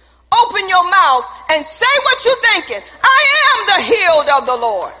healed. Open your mouth and say what you're thinking. I am the healed of the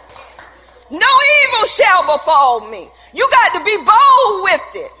Lord. No evil shall befall me. You got to be bold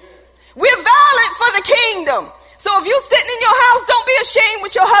with it. We're violent for the kingdom. So if you're sitting in your house, don't be ashamed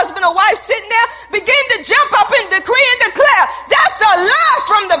with your husband or wife sitting there. Begin to jump up and decree and declare. That's a lie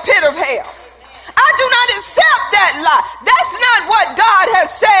from the pit of hell. I do not accept that lie. That's not what God has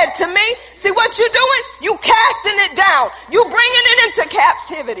said to me. See what you're doing? You casting it down. You bringing it into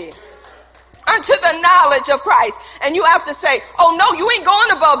captivity. Unto the knowledge of Christ. And you have to say, oh no, you ain't going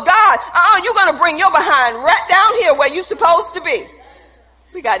above God. You're going to bring your behind right down here where you're supposed to be.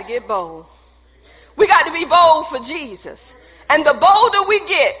 We got to get bold. We got to be bold for Jesus. And the bolder we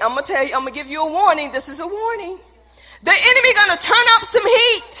get, I'm going to tell you, I'm going to give you a warning. This is a warning. The enemy going to turn up some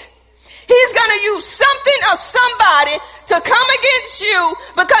heat. He's going to use something or somebody to come against you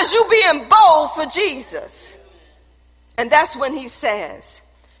because you being bold for Jesus. And that's when he says,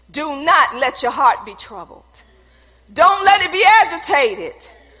 do not let your heart be troubled. Don't let it be agitated.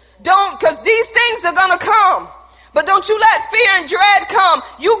 Don't, because these things are going to come. But don't you let fear and dread come.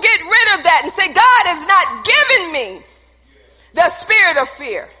 You get rid of that and say, God has not given me the spirit of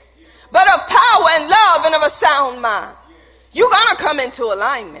fear, but of power and love and of a sound mind. You're going to come into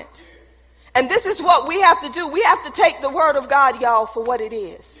alignment. And this is what we have to do. We have to take the word of God, y'all, for what it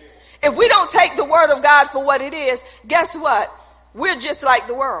is. If we don't take the word of God for what it is, guess what? We're just like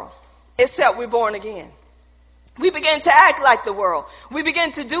the world, except we're born again. We begin to act like the world. We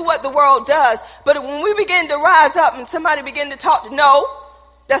begin to do what the world does. But when we begin to rise up and somebody begin to talk, no,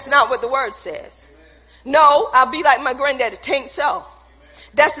 that's not what the word says. No, I'll be like my granddaddy, tain't so.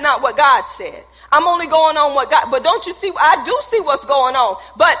 That's not what God said. I'm only going on what God, but don't you see, I do see what's going on,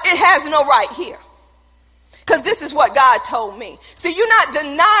 but it has no right here. Because this is what God told me. See, you're not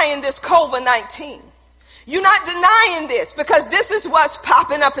denying this COVID-19. You're not denying this because this is what's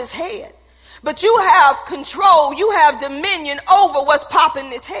popping up his head. But you have control, you have dominion over what's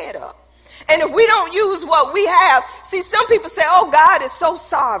popping his head up. And if we don't use what we have, see, some people say, oh, God is so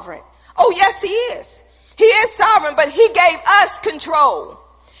sovereign. Oh, yes, he is. He is sovereign, but he gave us control.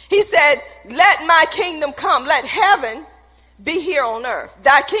 He said, let my kingdom come. Let heaven be here on earth.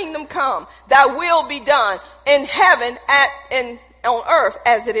 Thy kingdom come. Thy will be done in heaven on earth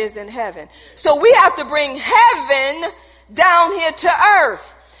as it is in heaven. So we have to bring heaven down here to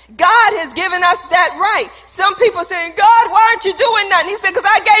earth. God has given us that right. Some people saying, God, why aren't you doing nothing? He said, because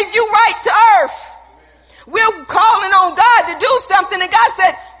I gave you right to earth. We're calling on God to do something. And God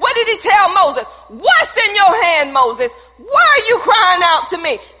said, what did he tell Moses? What's in your hand, Moses? Why are you crying out to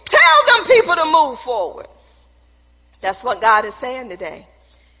me? Tell them people to move forward. That's what God is saying today.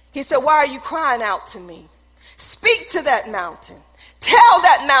 He said, why are you crying out to me? Speak to that mountain. Tell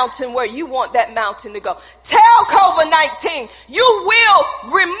that mountain where you want that mountain to go. Tell COVID-19, you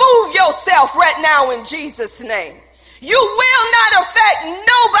will remove yourself right now in Jesus' name. You will not affect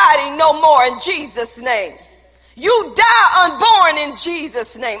nobody no more in Jesus' name. You die unborn in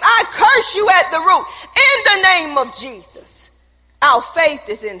Jesus' name. I curse you at the root in the name of Jesus. Our faith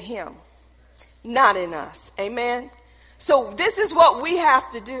is in him, not in us. Amen. So this is what we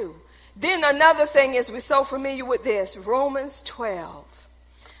have to do. Then another thing is, we're so familiar with this, Romans 12,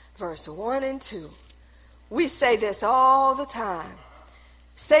 verse 1 and 2. We say this all the time.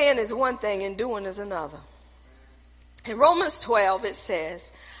 Saying is one thing and doing is another. In Romans 12, it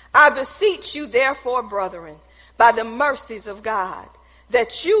says, I beseech you therefore, brethren, by the mercies of God,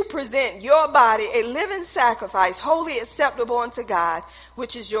 that you present your body a living sacrifice, wholly acceptable unto God,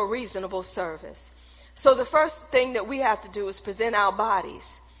 which is your reasonable service. So the first thing that we have to do is present our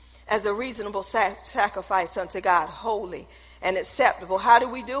bodies as a reasonable sacrifice unto God, holy and acceptable. How do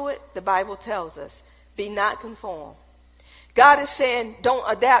we do it? The Bible tells us, be not conformed. God is saying, don't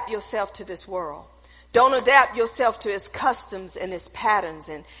adapt yourself to this world. Don't adapt yourself to its customs and its patterns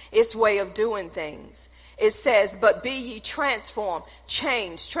and its way of doing things. It says, but be ye transformed,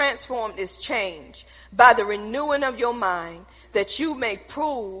 changed. Transformed is change by the renewing of your mind, that you may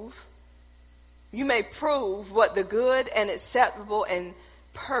prove what the good and acceptable and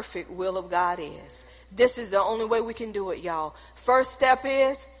perfect will of God is. This is the only way we can do it, y'all. First step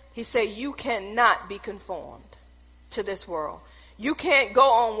is, he said, you cannot be conformed to this world. You can't go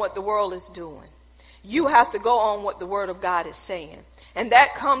on what the world is doing. You have to go on what the word of God is saying. And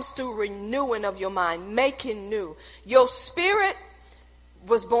that comes through renewing of your mind, making new. Your spirit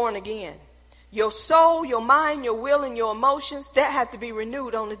was born again. Your soul, your mind, your will, and your emotions, that have to be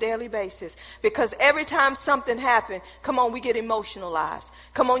renewed on a daily basis. Because every time something happens, come on, we get emotionalized.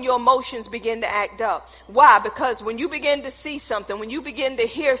 Come on, your emotions begin to act up. Why? Because when you begin to see something, when you begin to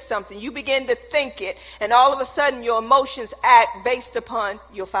hear something, you begin to think it, and all of a sudden your emotions act based upon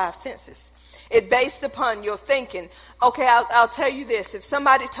your five senses. It's based upon your thinking. Okay, I'll tell you this. If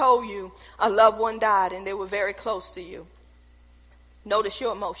somebody told you a loved one died and they were very close to you, notice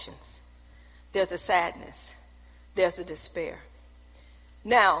your emotions. There's a sadness. There's a despair.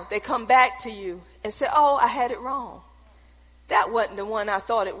 Now, they come back to you and say, oh, I had it wrong. That wasn't the one I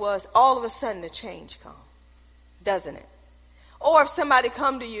thought it was. All of a sudden, the change comes, doesn't it? Or if somebody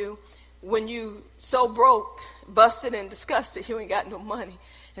come to you when you so broke, busted and disgusted, you ain't got no money,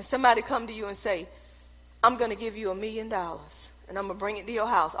 and somebody come to you and say, I'm going to give you $1 million, and I'm going to bring it to your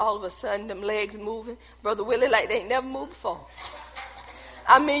house. All of a sudden, them legs moving, Brother Willie, like they ain't never moved before.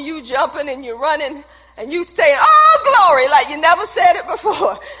 I mean, you jumping and you running and you saying, oh, glory, like you never said it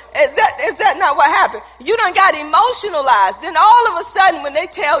before. Is that not what happened? You done got emotionalized. Then all of a sudden, when they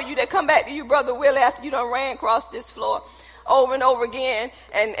tell you, they come back to you, Brother Willie, after you done ran across this floor, over and over again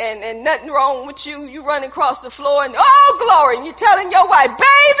and nothing wrong with you. You running across the floor and oh glory. And you're telling your wife,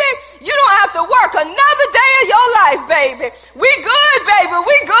 baby, you don't have to work another day of your life, baby. We good, baby.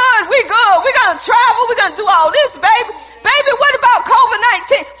 We good. We good. We're going to travel. We're going to do all this, baby. Baby, what about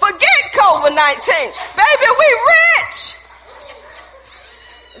COVID-19? Forget COVID-19. Baby, we rich.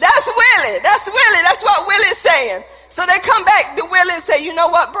 That's Willie. That's Willie. That's what Willie's saying. So they come back to Willie and say, you know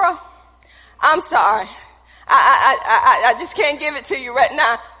what, bro? I'm sorry. I just can't give it to you right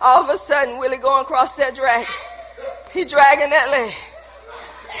now. All of a sudden, Willie going across that drag. He dragging that leg.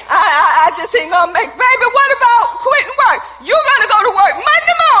 I just ain't gonna make, baby, what about quitting work? You're gonna go to work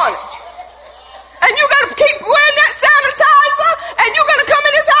Monday morning. And you're gonna keep wearing that sanitizer and you're gonna come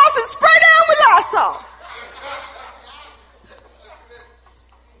in this house and spray down with Lysol.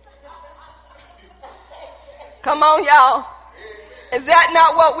 Come on, y'all. Is that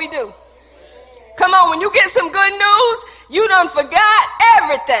not what we do? Come on, when you get some good news, you done forgot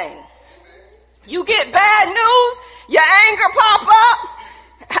everything. You get bad news, your anger pop up.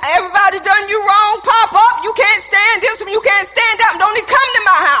 Everybody done you wrong, pop up. You can't stand this, you can't stand that. Don't even come to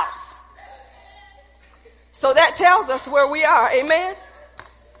my house. So that tells us where we are. Amen.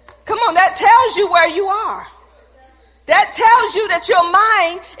 Come on, that tells you where you are. That tells you that your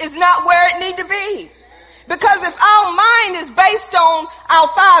mind is not where it need to be. Because if our mind is based on our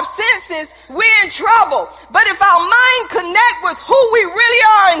five senses, we're in trouble. But if our mind connect with who we really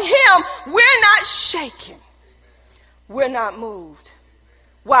are in Him, we're not shaken. We're not moved.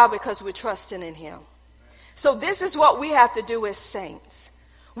 Why? Because we're trusting in Him. So this is what we have to do as saints.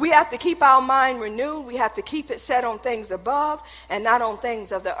 We have to keep our mind renewed. We have to keep it set on things above and not on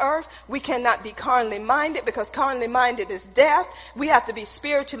things of the earth. We cannot be carnally minded because carnally minded is death. We have to be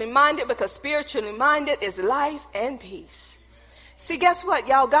spiritually minded because spiritually minded is life and peace. See, guess what,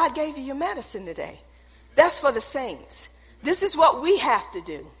 y'all? God gave you your medicine today. That's for the saints. This is what we have to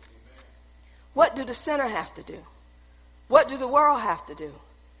do. What do the sinner have to do? What do the world have to do?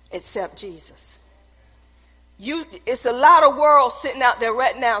 Except Jesus. It's a lot of world sitting out there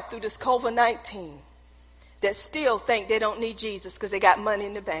right now through this COVID-19 that still think they don't need Jesus because they got money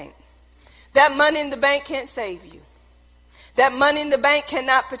in the bank. That money in the bank can't save you. That money in the bank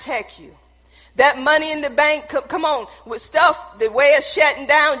cannot protect you. That money in the bank, come on, with stuff, the way it's shutting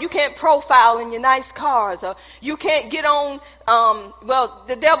down, you can't profile in your nice cars, or you can't get on,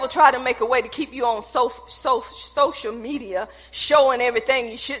 the devil try to make a way to keep you on social media, showing everything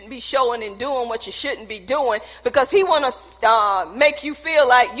you shouldn't be showing and doing what you shouldn't be doing, because he want to make you feel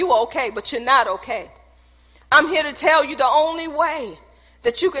like you okay, but you're not okay. I'm here to tell you the only way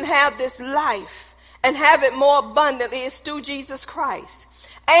that you can have this life and have it more abundantly is through Jesus Christ.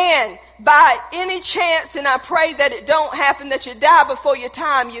 And by any chance, and I pray that it don't happen, that you die before your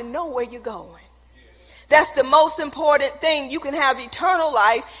time, you know where you're going. That's the most important thing. You can have eternal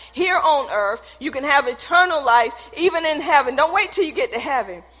life here on earth. You can have eternal life even in heaven. Don't wait till you get to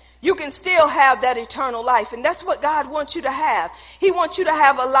heaven. You can still have that eternal life. And that's what God wants you to have. He wants you to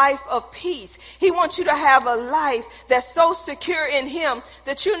have a life of peace. He wants you to have a life that's so secure in Him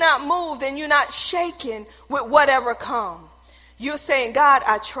that you're not moved and you're not shaken with whatever comes. You're saying, God,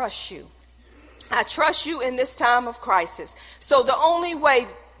 I trust you. I trust you in this time of crisis. So the only way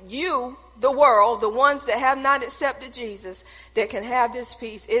you, the world, the ones that have not accepted Jesus, that can have this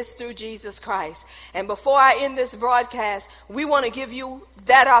peace is through Jesus Christ. And before I end this broadcast, we want to give you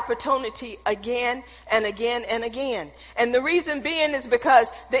that opportunity again and again and again. And the reason being is because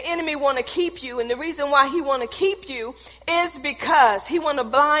the enemy want to keep you. And the reason why he want to keep you is because he want to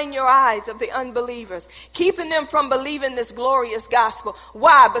blind your eyes of the unbelievers, keeping them from believing this glorious gospel.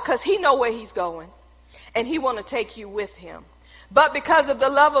 Why? Because he know where he's going and he want to take you with him. But because of the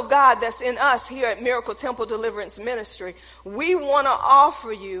love of God that's in us here at Miracle Temple Deliverance Ministry, we want to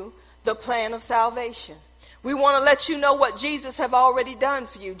offer you the plan of salvation. We want to let you know what Jesus have already done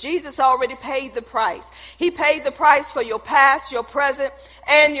for you. Jesus already paid the price. He paid the price for your past, your present,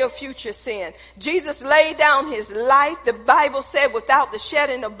 and your future sin. Jesus laid down his life. The Bible said without the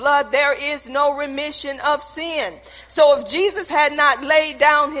shedding of blood, there is no remission of sin. So if Jesus had not laid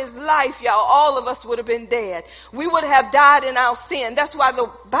down his life, y'all, all of us would have been dead. We would have died in our sin. That's why the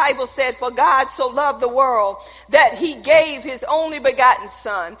Bible said, for God so loved the world that he gave his only begotten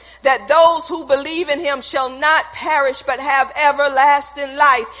son, that those who believe in him shall not perish but have everlasting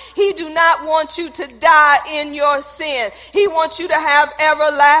life. He do not want you to die in your sin. He wants you to have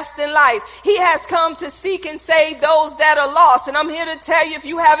everlasting life. He has come to seek and save those that are lost. And I'm here to tell you, if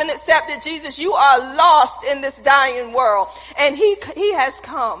you haven't accepted Jesus, you are lost in this dying world. And he has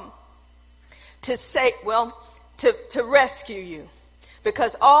come to say, to rescue you.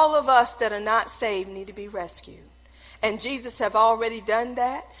 Because all of us that are not saved need to be rescued. And Jesus have already done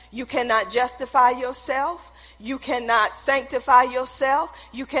that. You cannot justify yourself. You cannot sanctify yourself.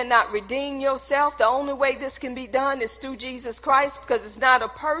 You cannot redeem yourself. The only way this can be done is through Jesus Christ, because it's not a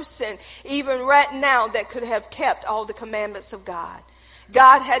person, even right now, that could have kept all the commandments of God.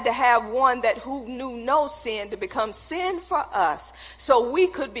 God had to have one that who knew no sin to become sin for us, so we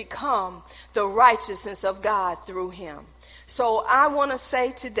could become the righteousness of God through him. So I want to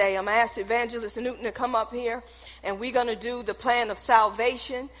say today, I'm going to ask Evangelist Newton to come up here, and we're going to do the plan of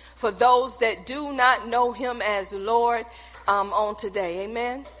salvation for those that do not know him as Lord on today.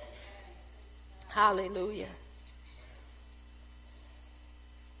 Amen. Hallelujah.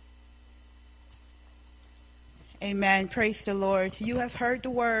 Amen. Praise the Lord. You have heard the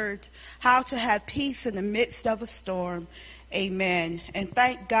word, how to have peace in the midst of a storm. Amen. And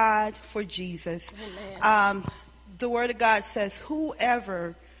thank God for Jesus. Amen. The word of God says,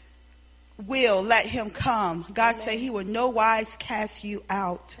 whoever will, let him come. God said he will no wise cast you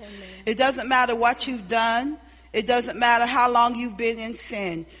out. Amen. It doesn't matter what you've done. It doesn't matter how long you've been in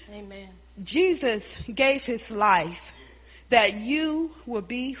sin. Amen. Jesus gave his life that you will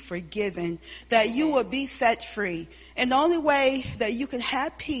be forgiven, that you will be set free. And the only way that you can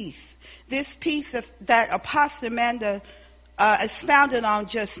have peace, this peace that Apostle Amanda expounded on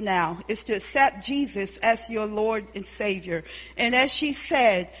just now, is to accept Jesus as your Lord and Savior. And as she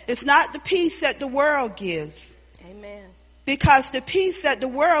said, it's not the peace that the world gives. Amen. Because the peace that the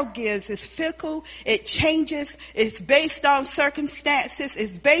world gives is fickle, it changes, it's based on circumstances,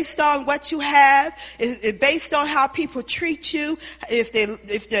 it's based on what you have, it's based on how people treat you. If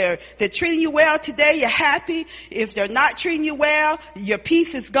they're treating you well today, you're happy. If they're not treating you well, your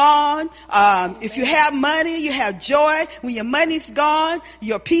peace is gone. If you have money, you have joy. When your money's gone,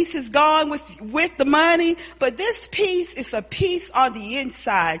 your peace is gone with the money. But this peace is a peace on the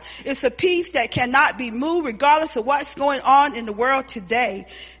inside. It's a peace that cannot be moved regardless of what's going on in the world today.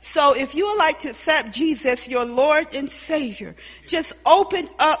 So if you would like to accept Jesus, your Lord and Savior, just open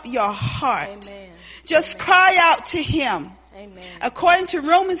up your heart. Amen. Just cry out to him. Amen. According to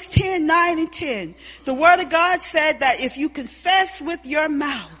Romans 10:9 and 10, the word of God said that if you confess with your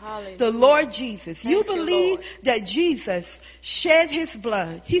mouth the Lord Jesus, you believe that Jesus shed his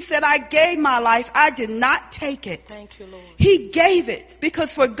blood. He said, I gave my life. I did not take it. Thank you, Lord. He gave it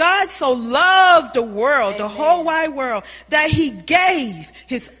because for God so loved the world, the whole wide world, that he gave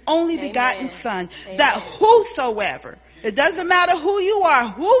his only begotten son, that whosoever, it doesn't matter who you are,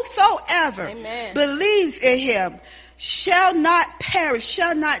 whosoever believes in him shall not perish,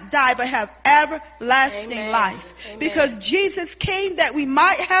 shall not die, but have everlasting life. Amen. Because Jesus came that we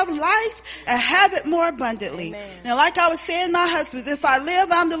might have life and have it more abundantly. Amen. Now, like I was saying, my husband, if I live,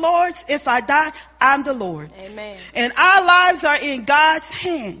 I'm the Lord's. If I die, I'm the Lord's. Amen. And our lives are in God's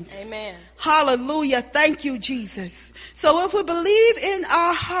hands. Amen. Hallelujah. Thank you, Jesus. So if we believe in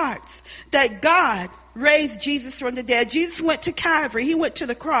our hearts that God raised Jesus from the dead, Jesus went to Calvary. He went to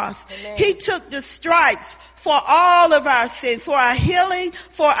the cross. Amen. He took the stripes for all of our sins, for our healing,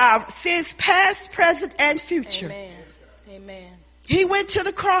 for our sins past, present, and future. Amen. Amen. He went to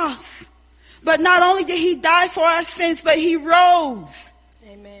the cross. But not only did he die for our sins, but he rose.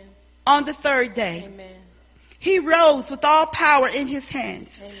 Amen. On the third day. Amen. He rose with all power in his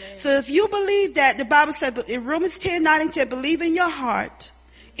hands. Amen. So if you believe that, the Bible said in Romans 10:9 and 10, believe in your heart,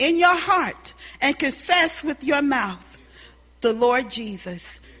 and confess with your mouth the Lord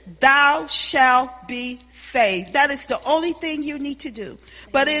Jesus, thou shalt be saved. That is the only thing you need to do.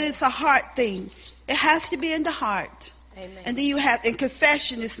 But it is a heart thing. It has to be in the heart. Amen. And then and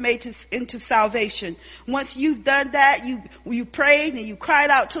confession is made into salvation. Once you've done that, you prayed and you cried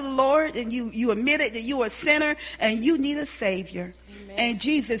out to the Lord and you admitted that you are a sinner and you need a Savior. Amen. And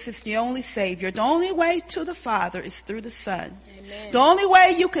Jesus is the only Savior. The only way to the Father is through the Son. Amen. The only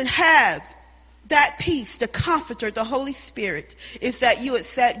way you can have that peace, the Comforter, the Holy Spirit, is that you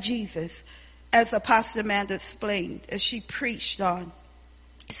accept Jesus, as Apostle Amanda explained, as she preached on.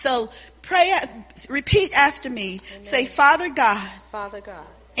 So repeat after me. Amen. Say, Father God. Father God.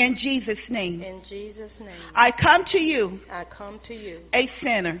 In Jesus' name. In Jesus' name. I come to you. I come to you. A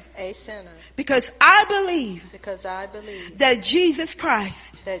sinner. A sinner. Because I believe. Because I believe. That Jesus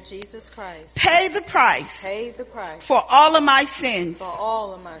Christ. That Jesus Christ. Paid the price. Paid the price. For all of my sins. For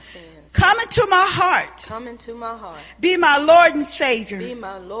all of my sins. Come into my heart. Come into my heart. Be my Lord and Savior. Be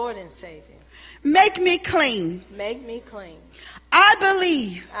my Lord and Savior. Make me clean. Make me clean. I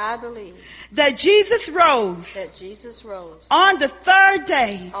believe that Jesus rose on the third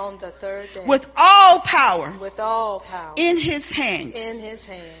day with all power in his hands.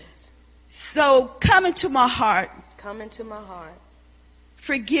 So come into my heart.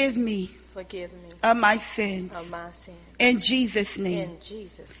 Forgive me Forgive me of my sins. of my sins. In Jesus' name. In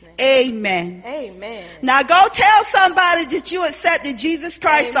Jesus' name. Amen. Amen. Now go tell somebody that you accepted Jesus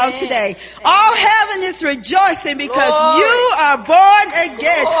Christ on Amen. today. Amen. All heaven is rejoicing because Glory. you are born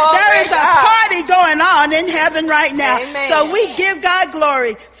again. Glory There is a God. party going on in heaven right now. Amen. So we give God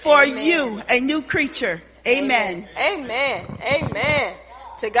glory for Amen. you, a new creature. Amen. Amen. Amen.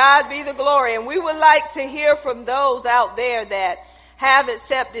 To God be the glory. And we would like to hear from those out there that have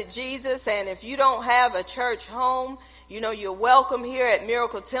accepted Jesus. And if you don't have a church home, you know, you're welcome here at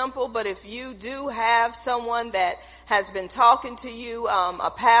Miracle Temple. But if you do have someone that has been talking to you,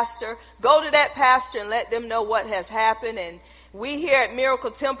 a pastor, go to that pastor and let them know what has happened. And we here at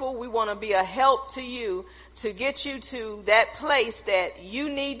Miracle Temple, we want to be a help to you to get you to that place that you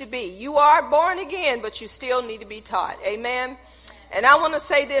need to be. You are born again, but you still need to be taught. Amen. And I want to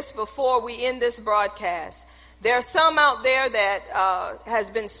say this before we end this broadcast. There are some out there that has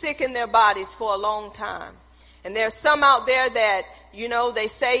been sick in their bodies for a long time. And there's some out there that, you know, they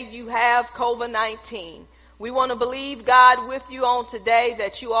say you have COVID-19. We want to believe God with you on today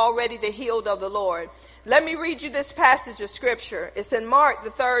that you already the healed of the Lord. Let me read you this passage of scripture. It's in Mark, the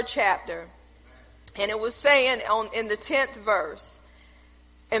 3rd chapter. And it was saying in the 10th verse,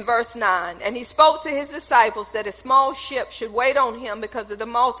 in verse 9, and he spoke to his disciples that a small ship should wait on him because of the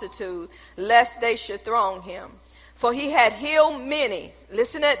multitude, lest they should throng him. For he had healed many.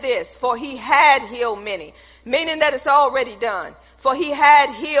 Listen at this. For he had healed many. Meaning that it's already done. For he had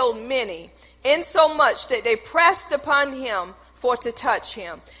healed many, insomuch that they pressed upon him for to touch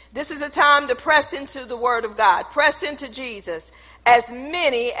him. This is a time to press into the word of God. Press into Jesus. As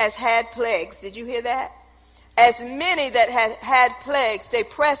many as had plagues. Did you hear that? As many that had plagues, they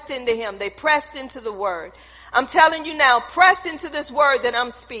pressed into him. They pressed into the word. I'm telling you now, press into this word that I'm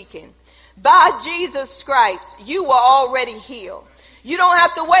speaking. By Jesus' stripes, you were already healed. You don't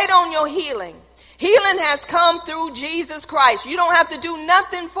have to wait on your healing. Healing has come through Jesus Christ. You don't have to do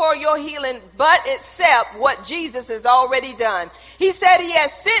nothing for your healing but accept what Jesus has already done. He said he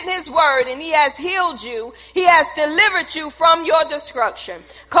has sent his word and he has healed you. He has delivered you from your destruction.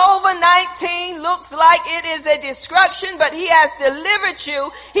 COVID-19 looks like it is a destruction, but he has delivered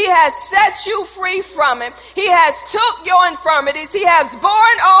you. He has set you free from it. He has took your infirmities. He has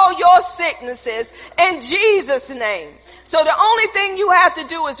borne all your sicknesses in Jesus' name. So the only thing you have to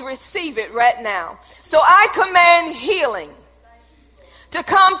do is receive it right now. So I command healing to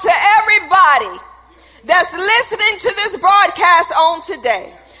come to everybody that's listening to this broadcast on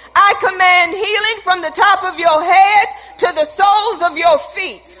today. I command healing from the top of your head to the soles of your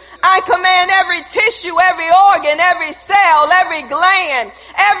feet. I command every tissue, every organ, every cell, every gland,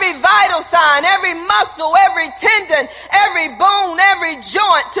 every vital sign, every muscle, every tendon, every bone, every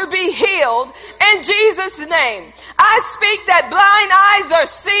joint to be healed in Jesus' name. I speak that blind eyes are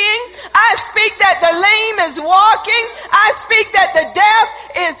seeing. I speak that the lame is walking. I speak that the deaf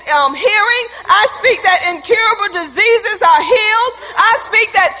is hearing. I speak that incurable diseases are healed. I speak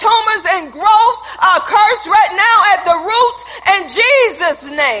that tumors and growths are cursed right now at the roots in Jesus'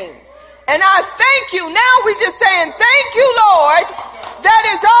 name. And I thank you. Now we're just saying, thank you, Lord, that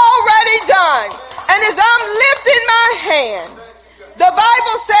is already done. And as I'm lifting my hand, the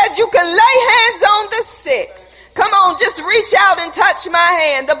Bible said you can lay hands on the sick. Come on, just reach out and touch my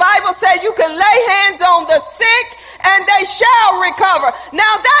hand. The Bible said you can lay hands on the sick and they shall recover.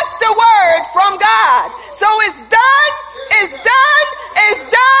 Now that's the word from God. So it's done, it's done, it's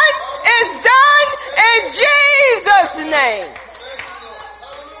done, it's done in Jesus' name.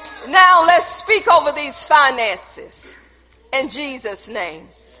 Now let's speak over these finances in Jesus' name.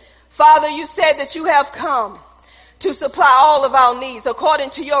 Father, you said that you have come to supply all of our needs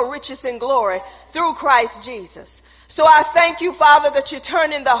according to your riches and glory through Christ Jesus. So I thank you, Father, that you're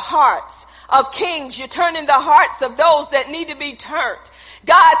turning the hearts of kings. You're turning the hearts of those that need to be turned.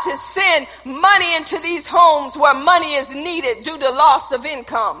 God, to send money into these homes where money is needed due to loss of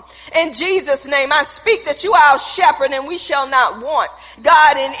income. In Jesus' name, I speak that you are our shepherd and we shall not want.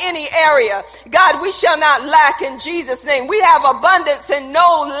 God, in any area, God, we shall not lack in Jesus' name. We have abundance and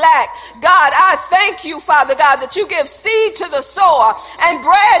no lack. God, I thank you, Father God, that you give seed to the sower and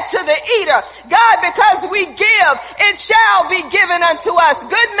bread to the eater. God, because we give, it shall be given unto us.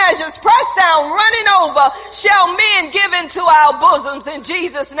 Good measures, pressed down, running over, shall men give into our bosoms in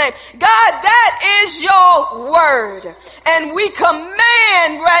Jesus' name. God, that is your word. And we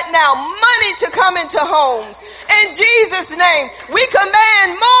command right now money to come into homes. In Jesus' name, we command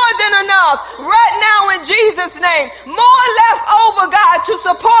more than enough right now in Jesus' name. More left over, God, to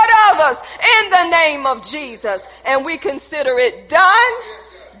support others in the name of Jesus. And we consider it done,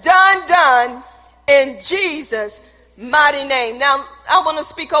 done, done in Jesus' mighty name. Now, I want to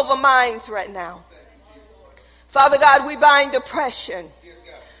speak over minds right now. Father God, we bind depression.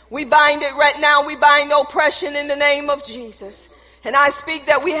 We bind it right now. We bind oppression in the name of Jesus. And I speak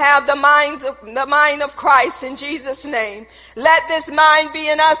that we have the mind of Christ in Jesus' name. Let this mind be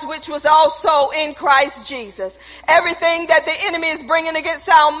in us which was also in Christ Jesus. Everything that the enemy is bringing against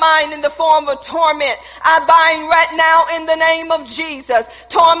our mind in the form of torment, I bind right now in the name of Jesus.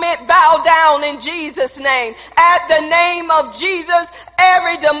 Torment, bow down in Jesus' name. At the name of Jesus,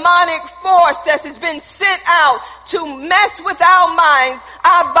 every demonic force that has been sent out to mess with our minds,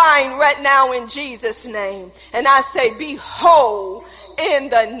 I bind right now in Jesus' name. And I say, be whole in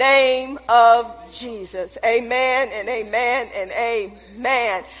the name of Jesus. Amen and amen and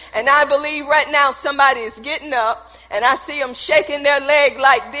amen. And I believe right now somebody is getting up, and I see them shaking their leg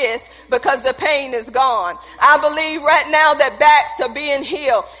like this because the pain is gone. I believe right now that backs are being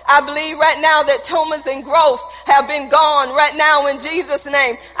healed. I believe right now that tumors and growths have been gone right now in Jesus'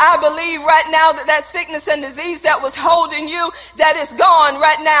 name. I believe right now that that sickness and disease that was holding you, that is gone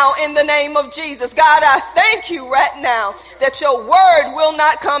right now in the name of Jesus. God, I thank you right now that your word will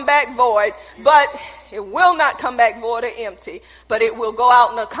not come back void, but it will not come back void or empty, but it will go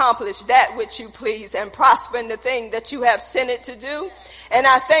out and accomplish that which you please and prosper in the thing that you have sent it to do. And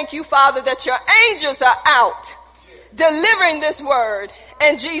I thank you, Father, that your angels are out delivering this word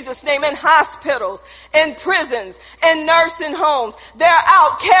in Jesus' name, in hospitals, in prisons, in nursing homes. They're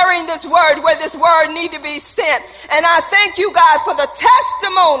out carrying this word where this word need to be sent. And I thank you, God, for the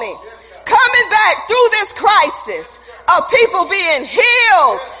testimony coming back through this crisis of people being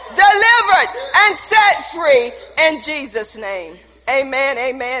healed, delivered, and set free in Jesus' name. Amen,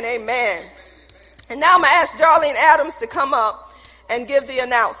 amen, amen. And now I'm going to ask Darlene Adams to come up and give the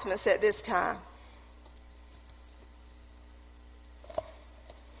announcements at this time. I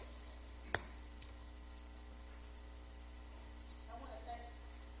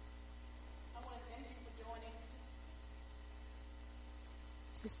want to thank you for joining.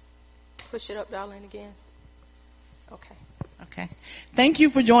 Just push it up, Darlene, again. Okay. Thank you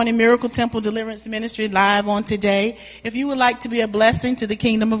for joining Miracle Temple Deliverance Ministry live on today. If you would like to be a blessing to the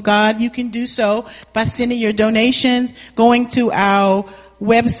kingdom of God, you can do so by sending your donations, going to our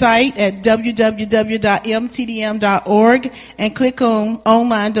website at www.mtdm.org and click on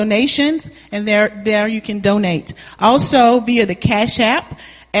online donations, and there you can donate. Also via the Cash App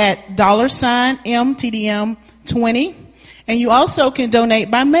at $MTDM20. And you also can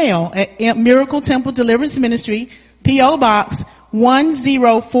donate by mail at Miracle Temple Deliverance Ministry, P.O. Box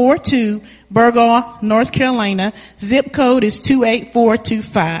 1042, Burgaw, North Carolina. Zip code is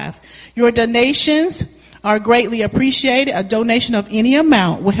 28425. Your donations are greatly appreciated. A donation of any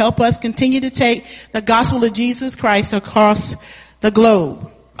amount will help us continue to take the gospel of Jesus Christ across the globe.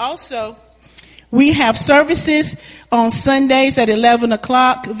 Also, we have services on Sundays at 11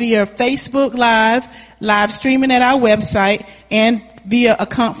 o'clock via Facebook live streaming at our website, and via a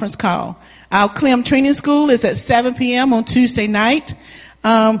conference call. Our Clem Training School is at 7 p.m. on Tuesday night.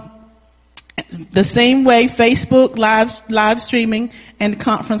 The same way, Facebook live streaming and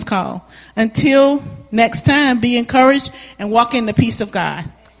conference call. Until next time, be encouraged and walk in the peace of God.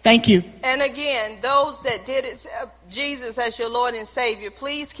 Thank you. And again, those that did accept Jesus as your Lord and Savior,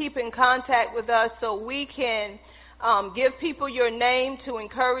 please keep in contact with us so we can give people your name to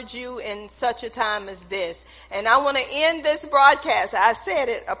encourage you in such a time as this. And I want to end this broadcast. I said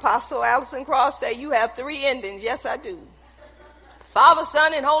it. Apostle Allison Cross said you have 3 endings. Yes, I do. Father,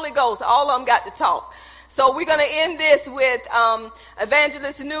 Son, and Holy Ghost. All of them got to talk. So we're going to end this with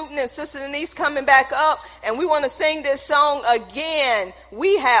Evangelist Newton and Sister Denise coming back up. And we want to sing this song again.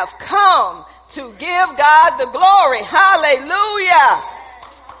 We have come to give God the glory. Hallelujah.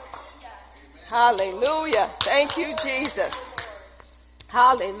 Hallelujah. Thank you, Jesus.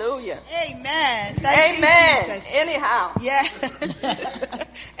 Hallelujah. Amen. Thank you, Jesus. Anyhow. Yeah.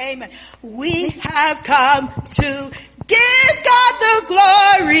 Amen. We have come to give God the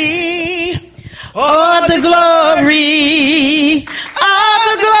glory. Oh, the glory. Oh,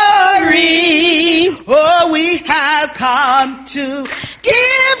 the glory. Oh, we have come to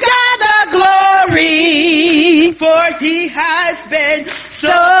Give God the glory. for he has been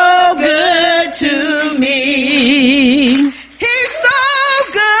So good to me. He's so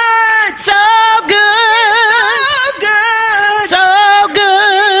good. So good. So good. So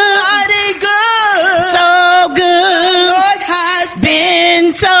good. Mighty good. So good. Lord has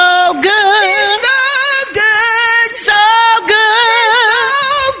Been so good. been so good. So good.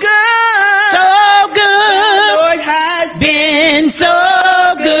 So good. So good. Lord has Been so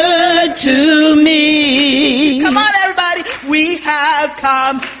good to me. Come on, everybody. We have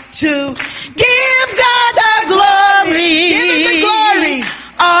come to Give God the glory.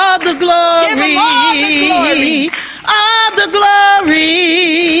 glory. Give him all the glory. All the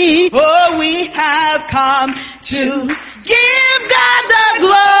glory. Oh, we have come to